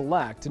like to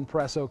select and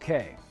press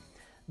OK.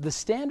 The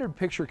standard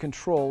picture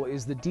control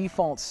is the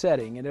default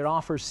setting and it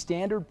offers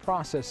standard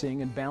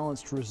processing and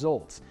balanced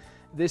results.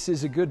 This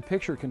is a good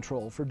picture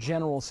control for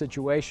general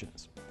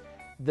situations.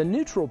 The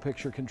neutral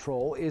picture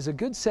control is a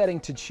good setting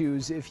to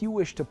choose if you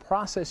wish to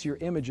process your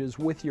images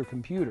with your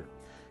computer.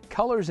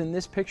 Colors in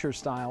this picture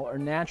style are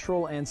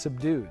natural and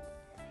subdued.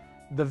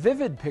 The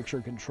vivid picture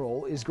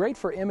control is great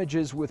for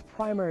images with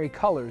primary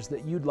colors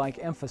that you'd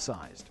like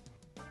emphasized.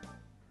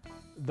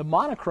 The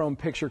monochrome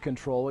picture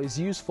control is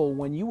useful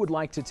when you would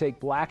like to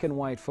take black and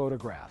white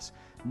photographs.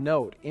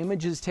 Note,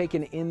 images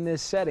taken in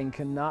this setting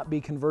cannot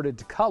be converted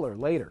to color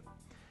later.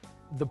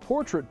 The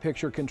portrait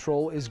picture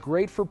control is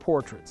great for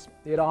portraits.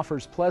 It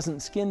offers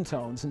pleasant skin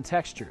tones and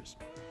textures.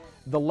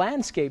 The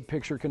landscape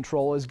picture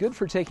control is good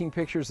for taking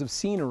pictures of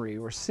scenery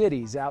or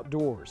cities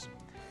outdoors.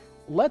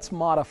 Let's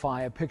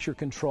modify a picture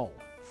control.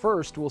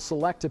 First, we'll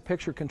select a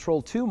picture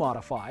control to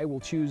modify. We'll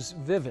choose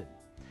Vivid.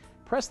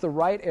 Press the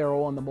right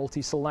arrow on the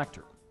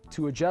multi-selector.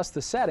 To adjust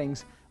the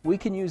settings, we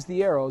can use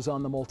the arrows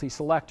on the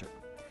multi-selector.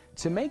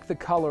 To make the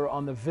color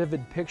on the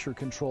Vivid picture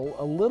control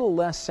a little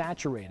less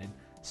saturated,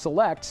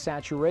 select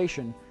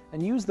Saturation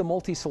and use the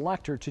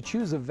multi-selector to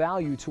choose a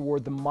value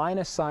toward the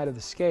minus side of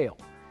the scale.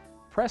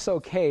 Press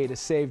OK to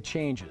save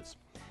changes.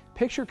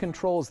 Picture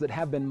controls that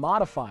have been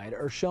modified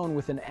are shown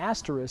with an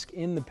asterisk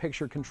in the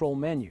picture control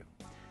menu.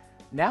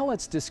 Now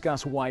let's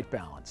discuss white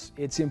balance.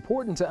 It's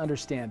important to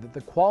understand that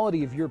the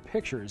quality of your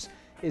pictures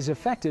is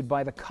affected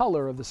by the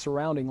color of the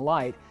surrounding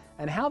light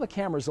and how the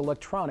camera's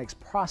electronics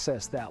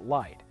process that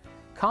light.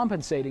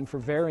 Compensating for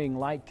varying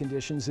light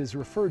conditions is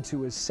referred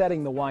to as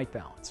setting the white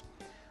balance.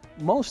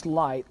 Most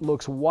light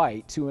looks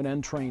white to an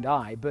untrained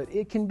eye, but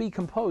it can be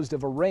composed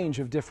of a range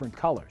of different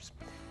colors.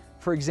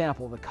 For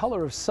example, the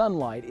color of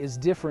sunlight is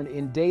different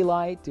in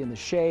daylight, in the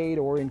shade,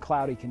 or in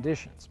cloudy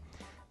conditions.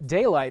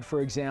 Daylight,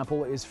 for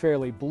example, is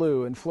fairly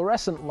blue and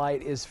fluorescent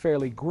light is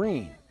fairly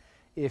green.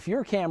 If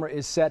your camera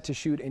is set to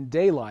shoot in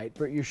daylight,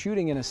 but you're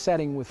shooting in a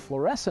setting with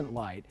fluorescent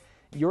light,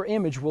 your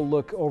image will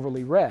look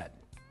overly red.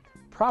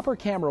 Proper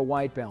camera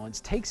white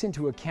balance takes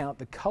into account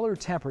the color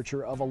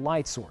temperature of a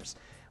light source,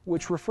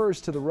 which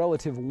refers to the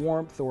relative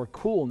warmth or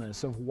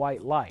coolness of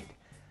white light.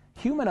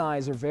 Human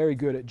eyes are very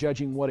good at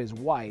judging what is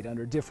white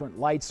under different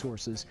light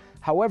sources.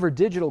 However,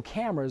 digital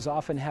cameras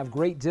often have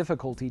great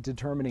difficulty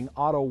determining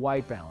auto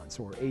white balance,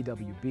 or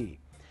AWB.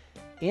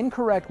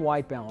 Incorrect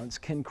white balance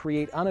can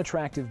create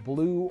unattractive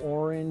blue,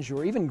 orange,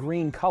 or even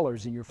green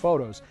colors in your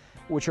photos,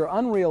 which are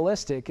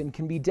unrealistic and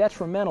can be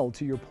detrimental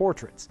to your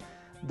portraits.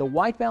 The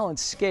white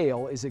balance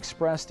scale is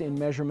expressed in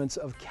measurements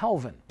of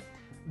Kelvin.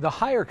 The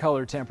higher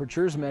color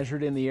temperatures,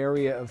 measured in the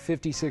area of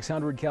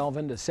 5600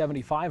 Kelvin to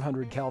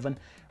 7500 Kelvin,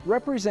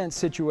 represent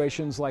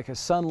situations like a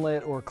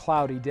sunlit or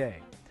cloudy day.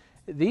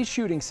 These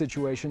shooting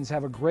situations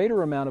have a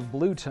greater amount of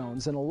blue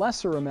tones and a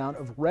lesser amount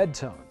of red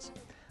tones.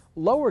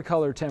 Lower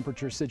color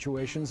temperature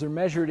situations are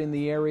measured in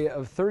the area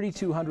of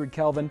 3200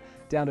 Kelvin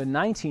down to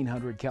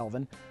 1900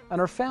 Kelvin and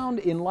are found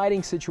in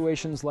lighting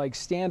situations like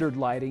standard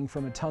lighting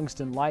from a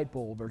tungsten light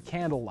bulb or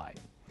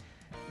candlelight.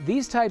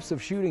 These types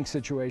of shooting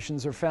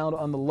situations are found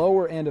on the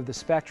lower end of the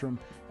spectrum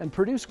and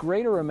produce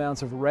greater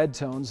amounts of red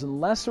tones and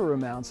lesser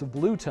amounts of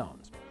blue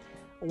tones.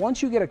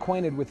 Once you get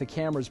acquainted with the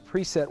camera's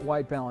preset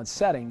white balance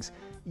settings,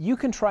 you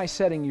can try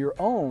setting your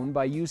own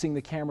by using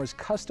the camera's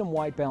custom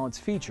white balance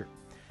feature.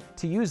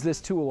 To use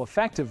this tool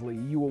effectively,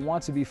 you will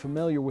want to be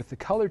familiar with the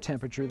color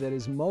temperature that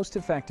is most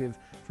effective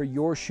for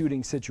your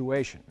shooting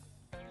situation.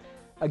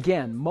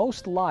 Again,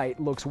 most light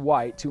looks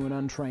white to an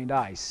untrained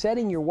eye.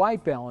 Setting your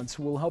white balance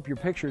will help your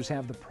pictures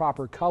have the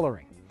proper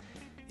coloring.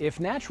 If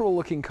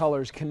natural-looking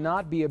colors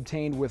cannot be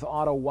obtained with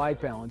auto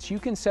white balance, you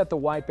can set the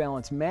white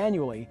balance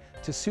manually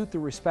to suit the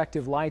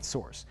respective light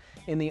source.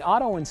 In the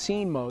auto and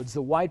scene modes,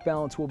 the white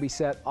balance will be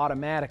set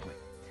automatically.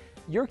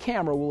 Your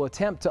camera will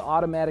attempt to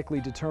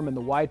automatically determine the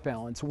white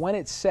balance when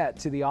it's set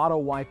to the auto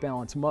white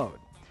balance mode.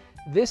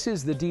 This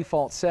is the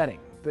default setting,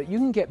 but you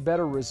can get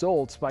better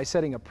results by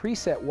setting a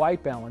preset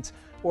white balance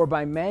or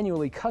by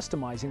manually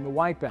customizing the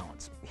white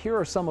balance. Here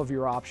are some of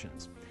your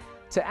options.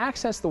 To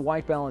access the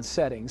white balance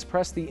settings,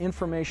 press the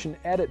Information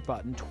Edit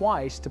button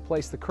twice to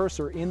place the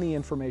cursor in the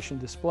information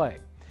display.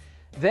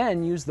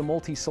 Then use the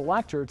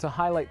multi-selector to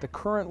highlight the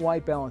current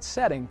white balance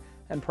setting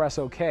and press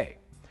OK.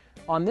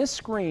 On this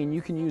screen,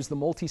 you can use the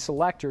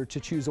multi-selector to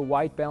choose a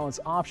white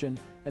balance option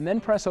and then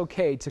press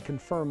OK to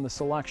confirm the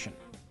selection.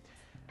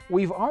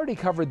 We've already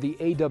covered the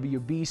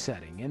AWB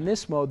setting. In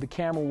this mode, the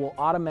camera will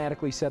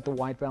automatically set the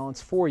white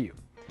balance for you.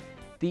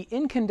 The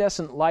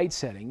incandescent light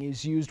setting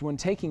is used when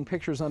taking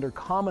pictures under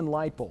common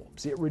light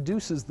bulbs. It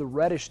reduces the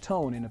reddish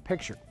tone in a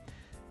picture.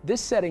 This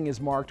setting is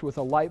marked with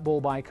a light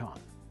bulb icon.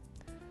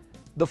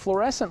 The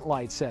fluorescent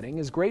light setting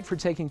is great for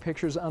taking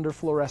pictures under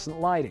fluorescent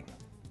lighting.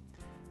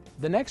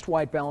 The next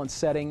white balance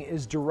setting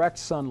is direct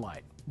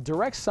sunlight.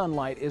 Direct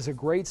sunlight is a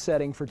great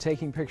setting for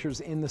taking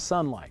pictures in the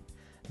sunlight.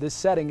 This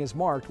setting is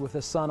marked with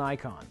a sun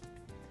icon.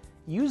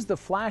 Use the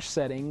flash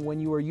setting when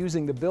you are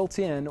using the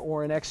built-in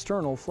or an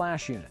external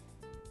flash unit.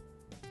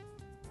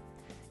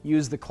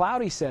 Use the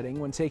cloudy setting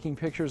when taking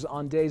pictures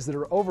on days that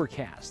are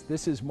overcast.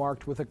 This is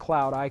marked with a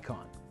cloud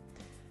icon.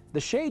 The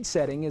shade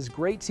setting is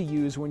great to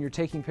use when you're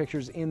taking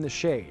pictures in the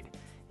shade.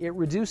 It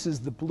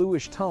reduces the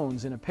bluish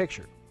tones in a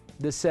picture.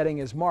 This setting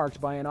is marked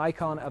by an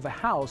icon of a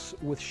house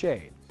with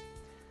shade.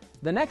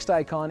 The next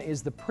icon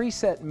is the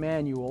preset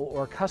manual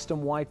or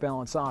custom white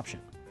balance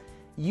option.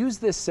 Use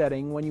this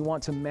setting when you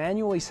want to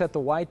manually set the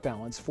white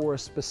balance for a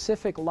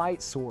specific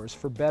light source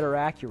for better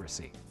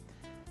accuracy.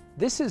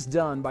 This is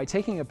done by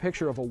taking a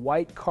picture of a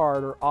white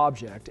card or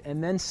object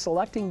and then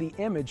selecting the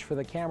image for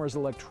the camera's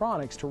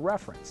electronics to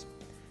reference.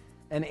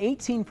 An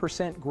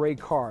 18% gray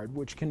card,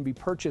 which can be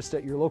purchased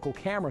at your local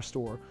camera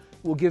store,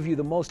 will give you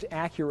the most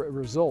accurate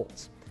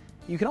results.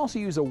 You can also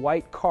use a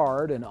white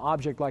card, an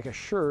object like a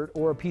shirt,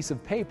 or a piece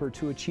of paper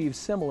to achieve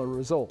similar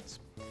results.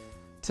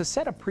 To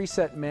set a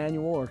preset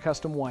manual or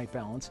custom white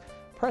balance,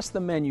 press the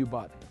menu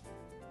button.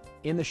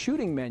 In the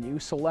shooting menu,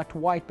 select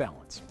white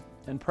balance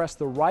and press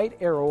the right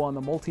arrow on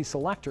the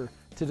multi-selector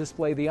to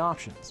display the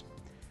options.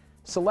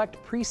 Select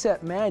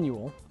Preset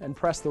Manual and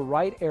press the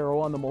right arrow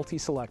on the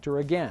multi-selector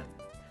again.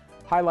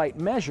 Highlight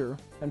Measure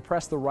and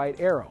press the right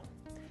arrow.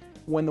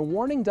 When the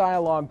warning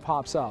dialog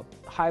pops up,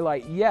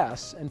 highlight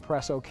Yes and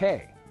press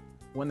OK.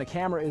 When the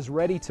camera is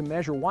ready to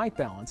measure white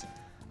balance,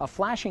 a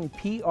flashing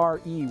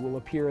PRE will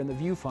appear in the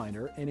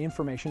viewfinder and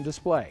information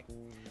display.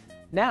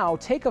 Now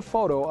take a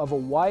photo of a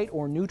white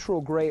or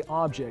neutral gray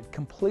object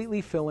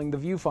completely filling the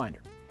viewfinder.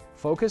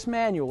 Focus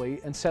manually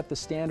and set the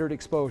standard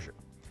exposure.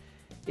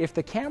 If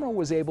the camera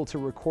was able to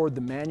record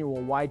the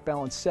manual white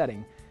balance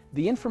setting,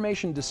 the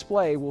information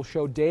display will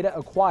show data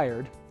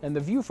acquired and the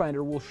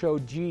viewfinder will show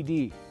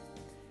GD.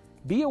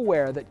 Be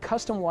aware that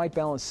custom white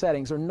balance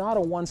settings are not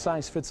a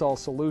one-size-fits-all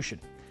solution.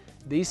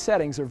 These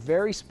settings are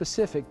very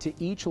specific to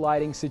each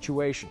lighting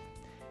situation.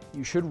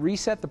 You should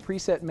reset the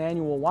preset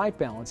manual white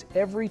balance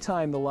every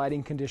time the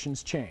lighting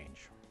conditions change.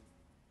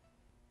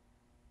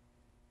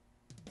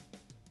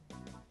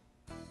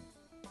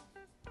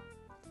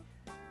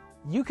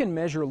 You can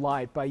measure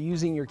light by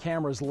using your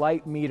camera's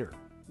light meter.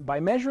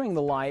 By measuring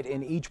the light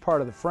in each part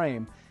of the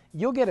frame,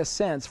 you'll get a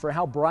sense for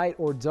how bright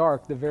or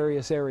dark the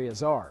various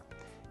areas are.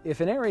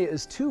 If an area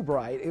is too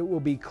bright, it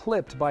will be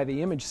clipped by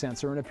the image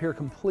sensor and appear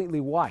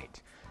completely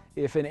white.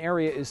 If an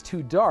area is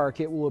too dark,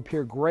 it will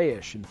appear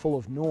grayish and full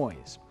of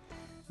noise.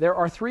 There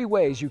are three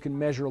ways you can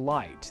measure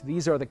light.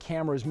 These are the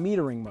camera's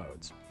metering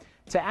modes.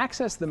 To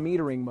access the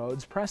metering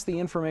modes, press the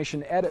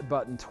Information Edit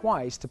button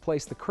twice to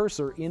place the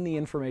cursor in the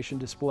information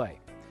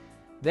display.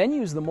 Then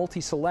use the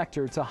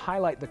multi-selector to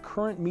highlight the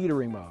current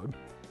metering mode.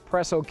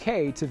 Press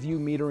OK to view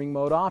metering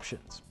mode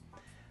options.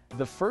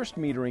 The first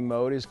metering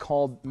mode is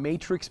called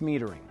Matrix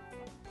Metering.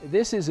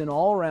 This is an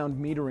all-around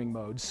metering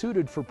mode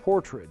suited for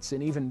portraits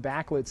and even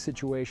backlit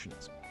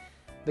situations.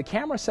 The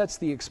camera sets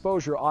the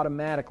exposure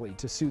automatically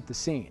to suit the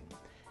scene.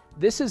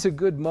 This is a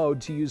good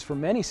mode to use for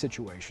many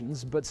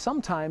situations, but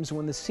sometimes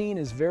when the scene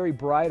is very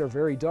bright or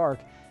very dark,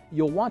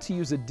 you'll want to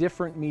use a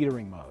different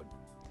metering mode.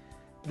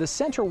 The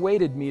center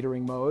weighted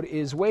metering mode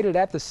is weighted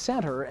at the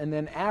center and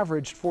then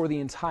averaged for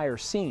the entire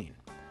scene.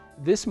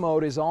 This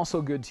mode is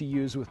also good to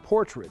use with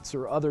portraits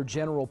or other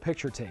general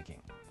picture taking.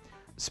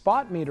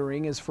 Spot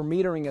metering is for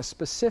metering a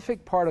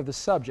specific part of the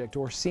subject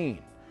or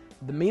scene.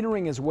 The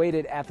metering is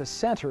weighted at the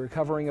center,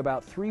 covering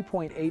about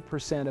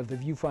 3.8% of the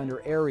viewfinder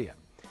area.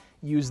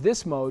 Use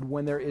this mode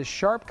when there is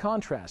sharp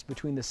contrast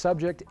between the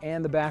subject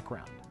and the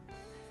background.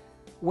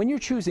 When you're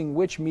choosing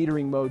which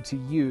metering mode to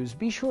use,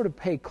 be sure to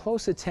pay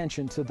close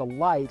attention to the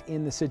light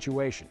in the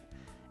situation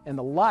and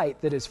the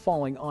light that is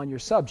falling on your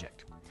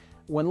subject.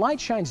 When light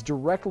shines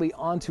directly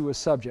onto a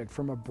subject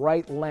from a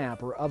bright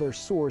lamp or other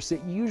source,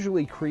 it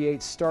usually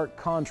creates stark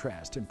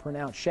contrast and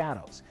pronounced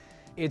shadows.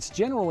 It's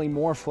generally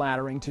more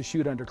flattering to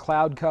shoot under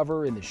cloud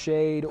cover, in the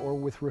shade, or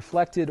with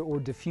reflected or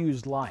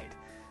diffused light.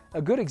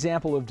 A good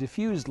example of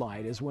diffused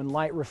light is when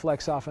light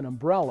reflects off an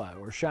umbrella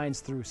or shines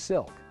through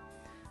silk.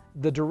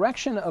 The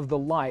direction of the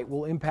light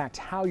will impact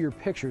how your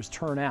pictures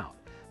turn out.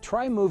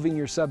 Try moving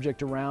your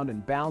subject around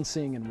and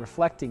bouncing and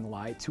reflecting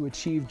light to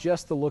achieve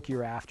just the look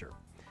you're after.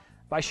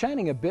 By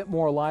shining a bit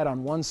more light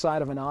on one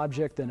side of an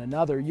object than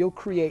another, you'll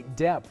create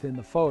depth in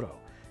the photo.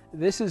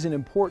 This is an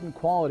important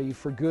quality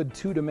for good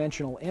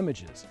two-dimensional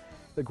images.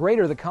 The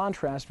greater the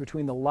contrast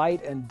between the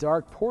light and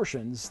dark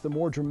portions, the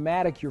more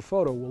dramatic your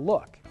photo will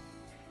look.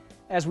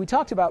 As we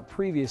talked about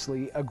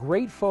previously, a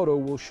great photo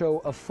will show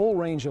a full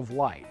range of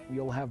light.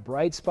 You'll have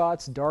bright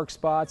spots, dark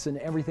spots, and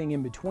everything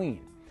in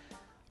between.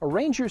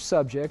 Arrange your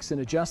subjects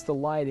and adjust the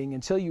lighting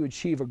until you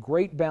achieve a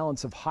great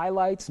balance of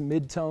highlights,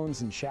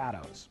 midtones, and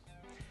shadows.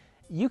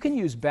 You can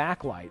use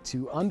backlight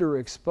to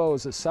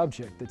underexpose a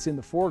subject that's in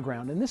the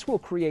foreground, and this will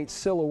create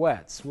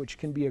silhouettes, which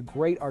can be a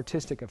great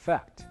artistic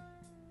effect.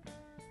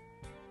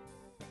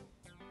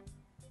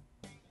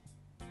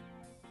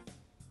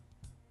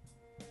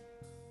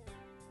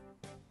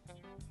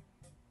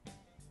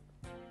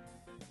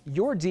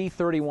 Your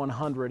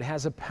D3100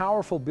 has a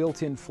powerful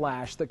built-in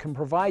flash that can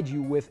provide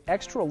you with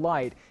extra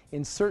light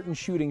in certain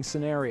shooting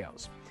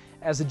scenarios.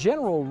 As a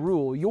general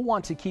rule, you'll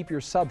want to keep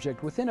your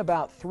subject within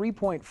about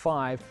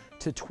 3.5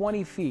 to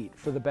 20 feet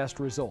for the best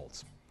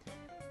results.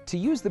 To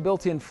use the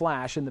built-in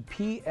flash in the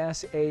P,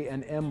 S, A,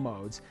 and M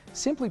modes,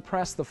 simply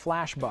press the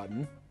flash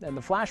button and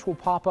the flash will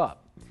pop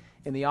up.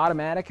 In the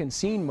automatic and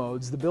scene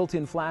modes, the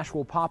built-in flash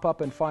will pop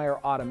up and fire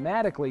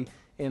automatically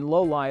in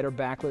low light or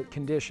backlit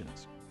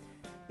conditions.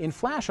 In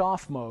flash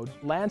off mode,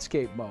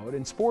 landscape mode,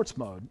 and sports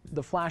mode,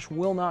 the flash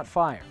will not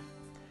fire.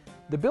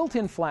 The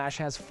built-in flash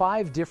has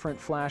 5 different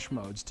flash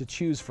modes to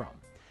choose from.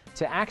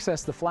 To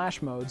access the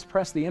flash modes,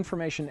 press the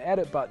Information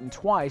Edit button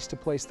twice to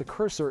place the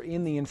cursor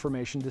in the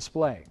information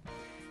display.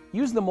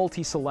 Use the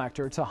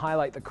multi-selector to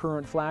highlight the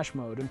current flash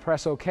mode and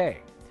press OK.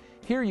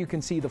 Here you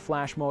can see the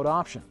flash mode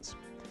options.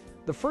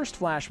 The first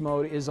flash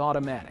mode is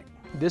automatic.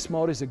 This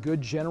mode is a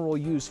good general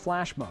use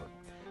flash mode.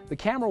 The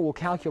camera will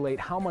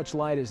calculate how much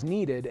light is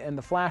needed and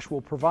the flash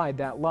will provide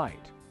that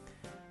light.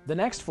 The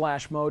next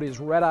flash mode is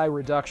red eye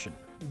reduction.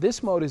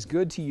 This mode is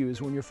good to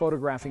use when you're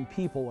photographing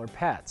people or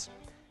pets.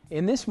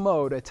 In this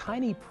mode, a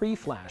tiny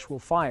pre-flash will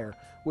fire,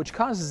 which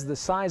causes the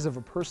size of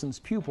a person's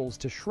pupils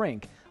to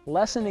shrink,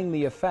 lessening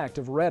the effect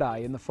of red eye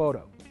in the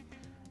photo.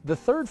 The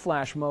third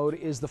flash mode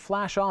is the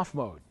flash off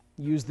mode.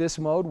 Use this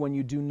mode when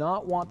you do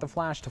not want the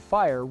flash to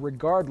fire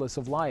regardless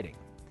of lighting.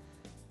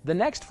 The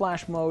next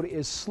flash mode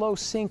is slow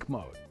sync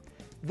mode.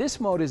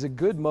 This mode is a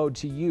good mode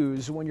to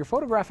use when you're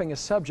photographing a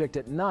subject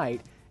at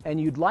night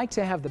and you'd like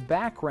to have the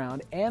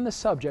background and the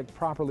subject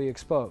properly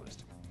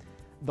exposed.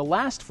 The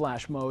last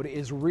flash mode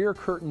is rear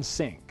curtain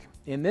sync.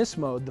 In this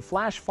mode, the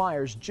flash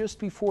fires just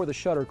before the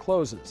shutter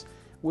closes,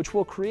 which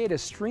will create a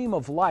stream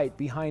of light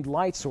behind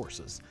light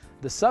sources.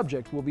 The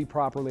subject will be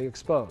properly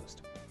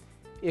exposed.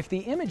 If the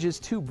image is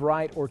too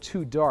bright or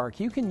too dark,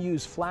 you can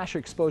use flash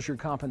exposure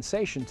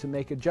compensation to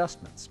make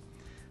adjustments.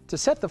 To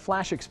set the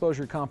flash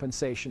exposure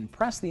compensation,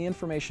 press the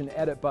Information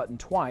Edit button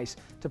twice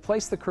to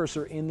place the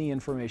cursor in the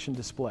information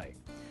display.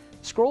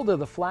 Scroll to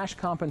the Flash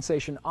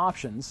Compensation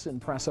options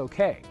and press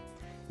OK.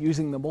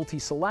 Using the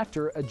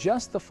multi-selector,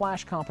 adjust the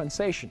flash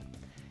compensation.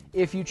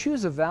 If you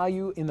choose a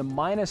value in the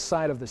minus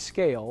side of the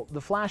scale,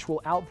 the flash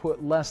will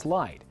output less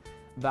light.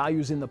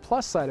 Values in the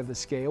plus side of the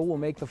scale will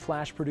make the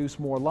flash produce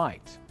more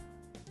light.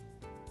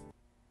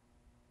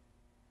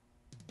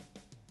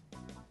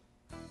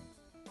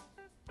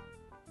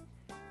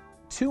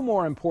 Two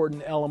more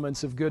important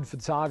elements of good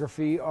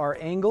photography are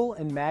angle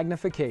and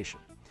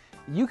magnification.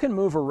 You can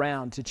move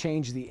around to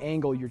change the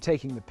angle you're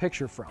taking the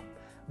picture from.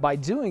 By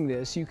doing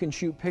this, you can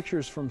shoot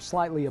pictures from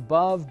slightly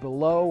above,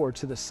 below, or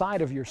to the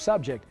side of your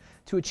subject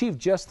to achieve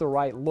just the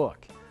right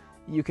look.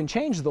 You can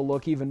change the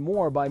look even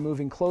more by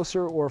moving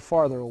closer or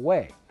farther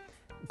away.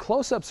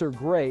 Close-ups are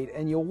great,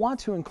 and you'll want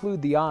to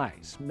include the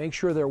eyes. Make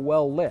sure they're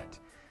well lit.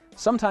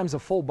 Sometimes a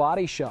full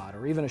body shot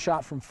or even a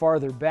shot from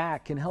farther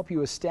back can help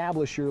you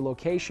establish your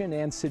location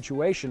and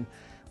situation,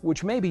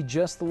 which may be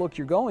just the look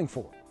you're going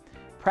for.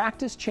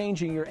 Practice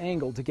changing your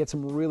angle to get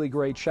some really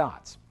great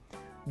shots.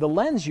 The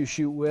lens you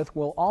shoot with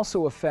will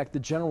also affect the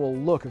general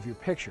look of your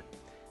picture.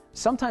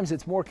 Sometimes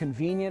it's more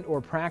convenient or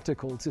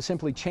practical to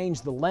simply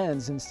change the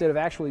lens instead of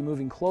actually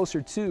moving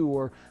closer to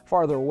or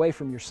farther away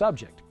from your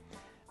subject.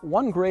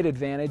 One great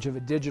advantage of a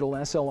digital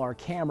SLR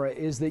camera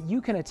is that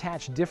you can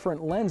attach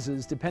different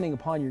lenses depending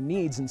upon your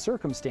needs and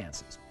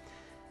circumstances.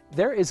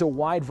 There is a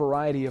wide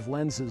variety of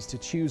lenses to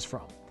choose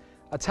from.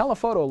 A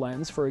telephoto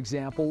lens, for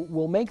example,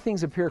 will make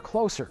things appear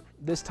closer.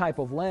 This type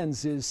of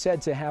lens is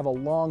said to have a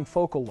long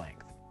focal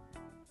length.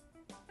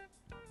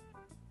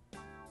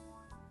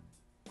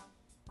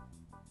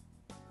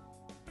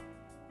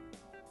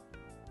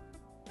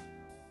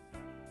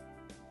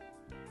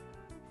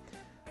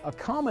 A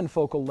common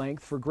focal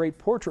length for great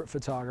portrait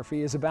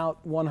photography is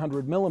about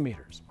 100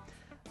 millimeters.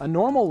 A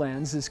normal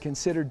lens is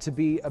considered to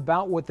be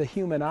about what the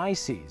human eye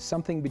sees,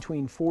 something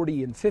between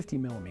 40 and 50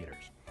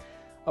 millimeters.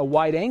 A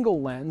wide-angle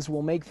lens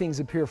will make things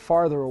appear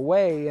farther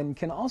away and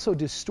can also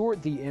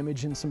distort the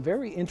image in some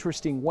very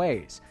interesting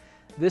ways.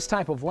 This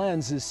type of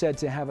lens is said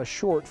to have a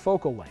short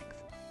focal length.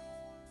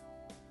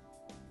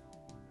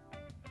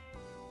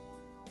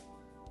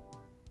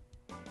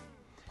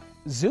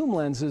 Zoom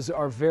lenses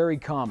are very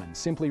common.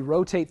 Simply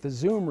rotate the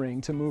zoom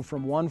ring to move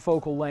from one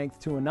focal length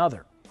to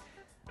another.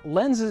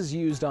 Lenses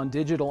used on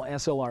digital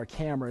SLR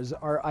cameras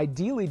are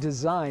ideally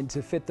designed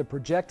to fit the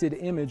projected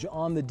image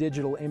on the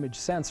digital image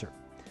sensor.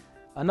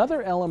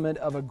 Another element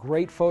of a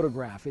great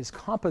photograph is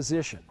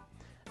composition.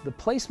 The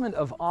placement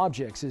of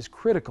objects is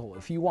critical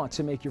if you want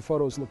to make your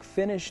photos look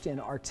finished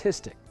and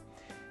artistic.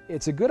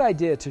 It's a good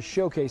idea to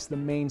showcase the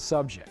main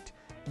subject.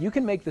 You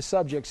can make the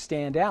subject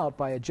stand out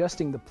by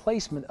adjusting the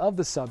placement of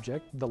the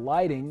subject, the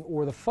lighting,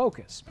 or the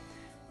focus.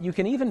 You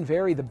can even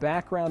vary the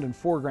background and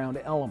foreground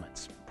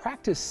elements.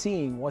 Practice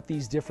seeing what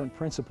these different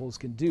principles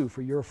can do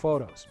for your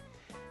photos.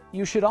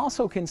 You should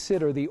also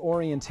consider the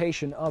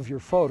orientation of your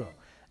photo.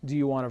 Do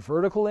you want a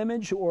vertical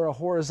image or a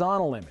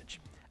horizontal image?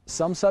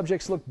 Some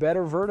subjects look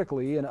better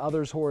vertically and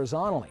others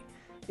horizontally.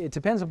 It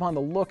depends upon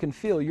the look and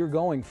feel you're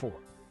going for.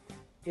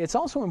 It's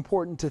also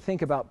important to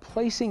think about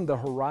placing the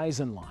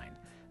horizon line.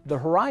 The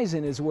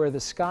horizon is where the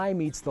sky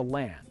meets the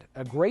land.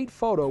 A great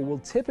photo will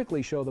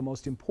typically show the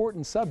most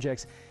important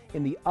subjects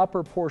in the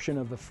upper portion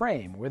of the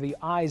frame, where the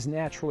eyes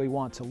naturally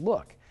want to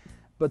look.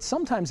 But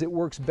sometimes it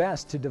works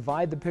best to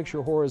divide the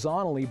picture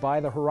horizontally by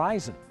the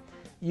horizon.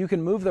 You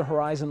can move the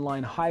horizon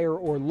line higher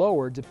or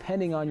lower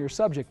depending on your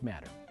subject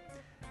matter.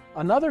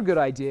 Another good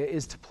idea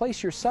is to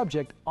place your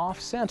subject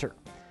off-center.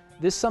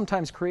 This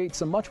sometimes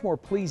creates a much more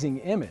pleasing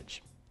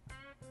image.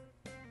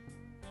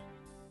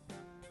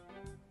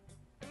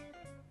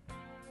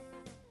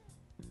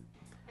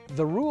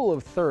 The rule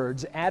of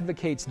thirds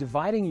advocates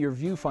dividing your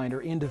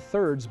viewfinder into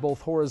thirds both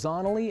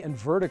horizontally and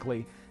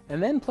vertically,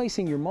 and then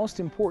placing your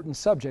most important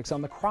subjects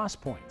on the cross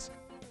points.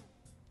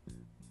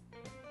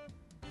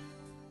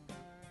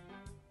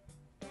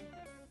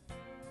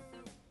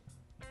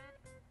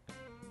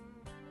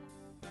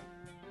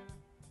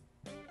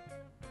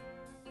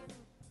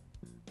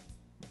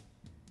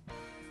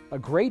 A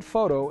great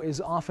photo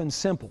is often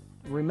simple.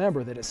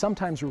 Remember that it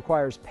sometimes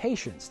requires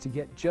patience to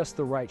get just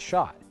the right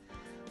shot.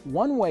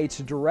 One way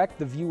to direct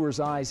the viewer's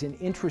eyes in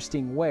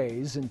interesting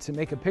ways and to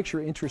make a picture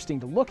interesting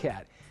to look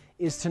at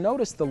is to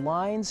notice the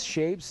lines,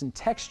 shapes, and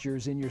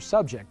textures in your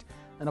subject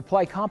and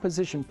apply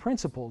composition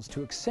principles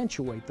to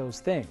accentuate those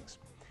things.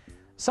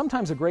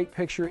 Sometimes a great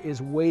picture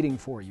is waiting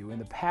for you in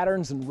the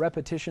patterns and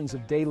repetitions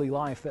of daily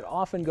life that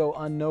often go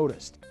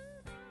unnoticed.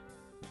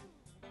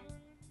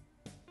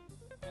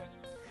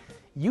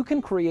 You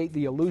can create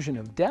the illusion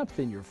of depth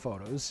in your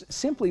photos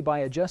simply by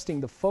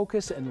adjusting the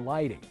focus and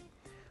lighting.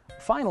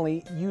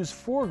 Finally, use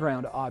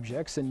foreground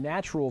objects and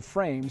natural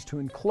frames to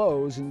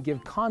enclose and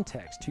give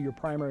context to your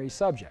primary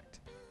subject.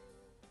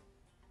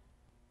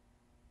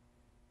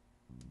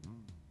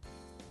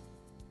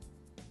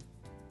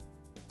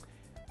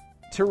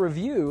 To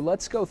review,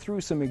 let's go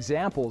through some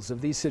examples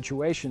of these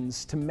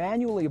situations to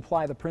manually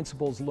apply the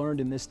principles learned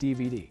in this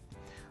DVD.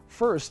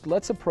 First,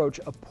 let's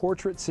approach a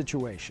portrait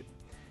situation.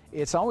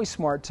 It's always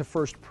smart to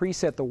first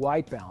preset the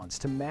white balance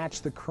to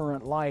match the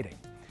current lighting.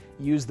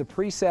 Use the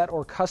preset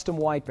or custom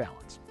white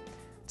balance.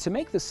 To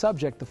make the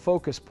subject the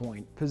focus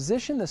point,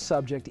 position the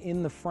subject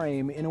in the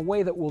frame in a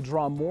way that will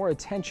draw more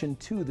attention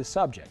to the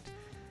subject.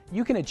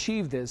 You can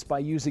achieve this by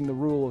using the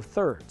rule of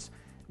thirds.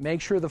 Make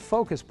sure the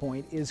focus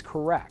point is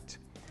correct.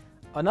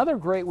 Another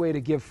great way to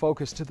give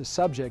focus to the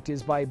subject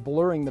is by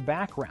blurring the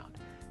background.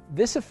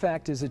 This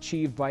effect is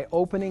achieved by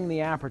opening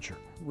the aperture.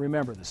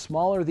 Remember, the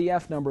smaller the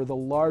f number, the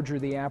larger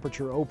the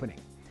aperture opening.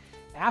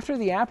 After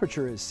the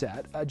aperture is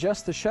set,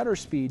 adjust the shutter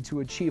speed to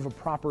achieve a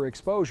proper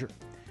exposure.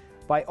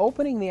 By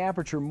opening the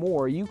aperture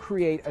more, you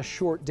create a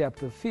short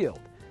depth of field.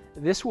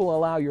 This will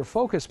allow your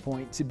focus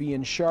point to be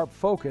in sharp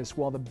focus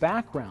while the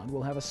background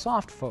will have a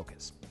soft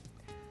focus.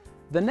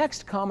 The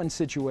next common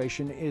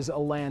situation is a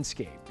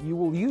landscape. You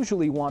will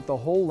usually want the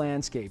whole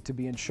landscape to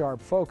be in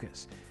sharp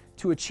focus.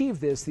 To achieve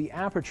this, the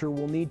aperture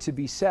will need to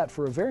be set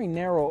for a very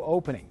narrow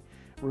opening.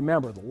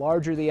 Remember, the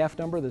larger the f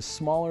number, the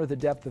smaller the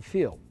depth of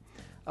field.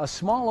 A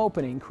small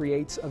opening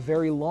creates a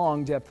very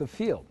long depth of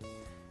field.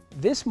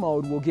 This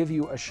mode will give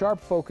you a sharp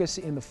focus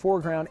in the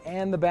foreground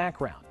and the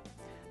background.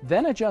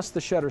 Then adjust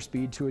the shutter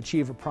speed to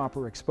achieve a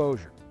proper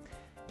exposure.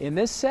 In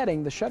this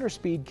setting, the shutter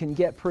speed can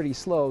get pretty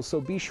slow,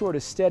 so be sure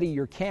to steady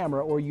your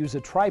camera or use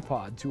a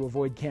tripod to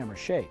avoid camera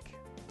shake.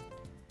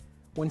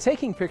 When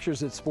taking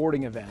pictures at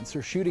sporting events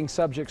or shooting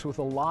subjects with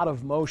a lot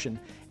of motion,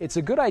 it's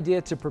a good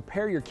idea to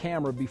prepare your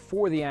camera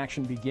before the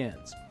action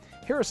begins.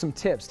 Here are some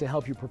tips to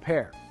help you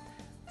prepare.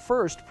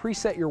 First,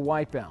 preset your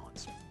white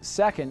balance.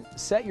 Second,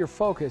 set your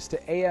focus to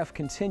AF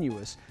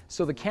continuous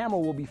so the camera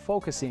will be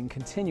focusing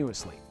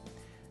continuously.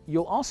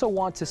 You'll also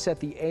want to set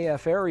the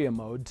AF area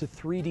mode to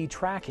 3D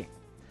tracking.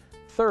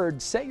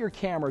 Third, set your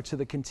camera to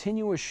the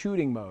continuous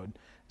shooting mode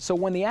so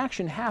when the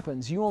action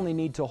happens you only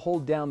need to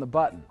hold down the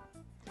button.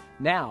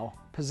 Now,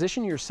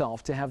 position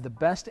yourself to have the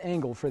best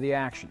angle for the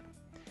action.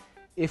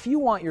 If you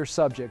want your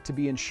subject to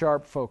be in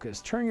sharp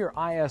focus, turn your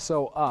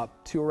ISO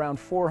up to around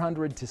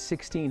 400 to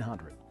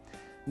 1600.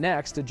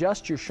 Next,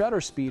 adjust your shutter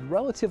speed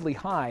relatively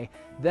high,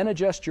 then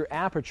adjust your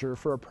aperture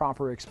for a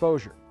proper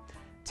exposure.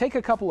 Take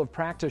a couple of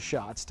practice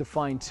shots to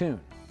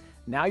fine-tune.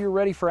 Now you're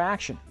ready for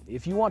action.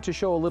 If you want to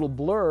show a little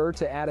blur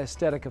to add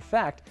aesthetic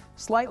effect,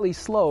 slightly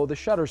slow the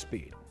shutter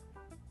speed.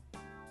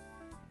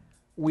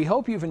 We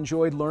hope you've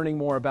enjoyed learning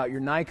more about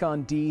your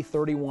Nikon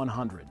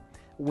D3100.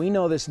 We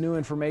know this new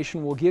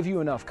information will give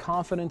you enough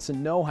confidence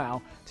and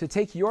know-how to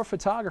take your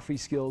photography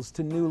skills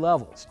to new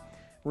levels.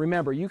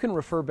 Remember, you can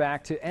refer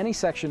back to any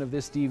section of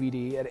this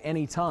DVD at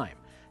any time.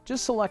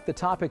 Just select the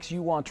topics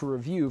you want to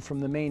review from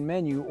the main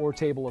menu or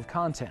table of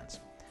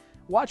contents.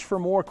 Watch for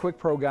more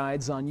QuickPro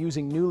guides on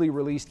using newly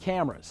released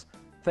cameras.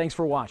 Thanks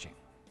for watching.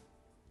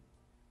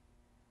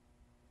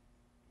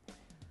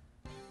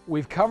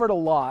 We've covered a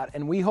lot,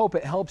 and we hope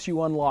it helps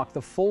you unlock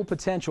the full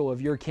potential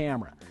of your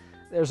camera.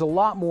 There's a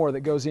lot more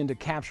that goes into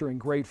capturing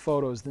great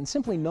photos than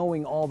simply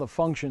knowing all the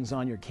functions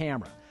on your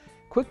camera.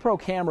 QuickPro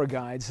Camera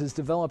Guides has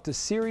developed a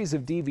series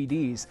of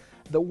DVDs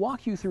that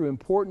walk you through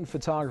important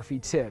photography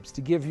tips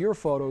to give your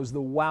photos the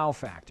wow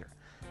factor.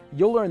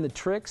 You'll learn the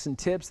tricks and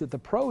tips that the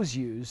pros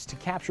use to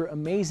capture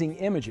amazing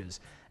images,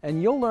 and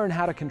you'll learn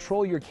how to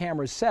control your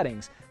camera's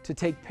settings to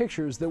take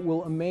pictures that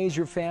will amaze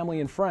your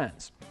family and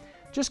friends.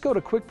 Just go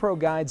to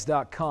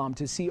QuickProGuides.com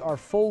to see our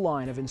full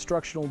line of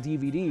instructional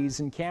DVDs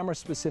and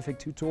camera-specific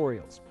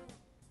tutorials.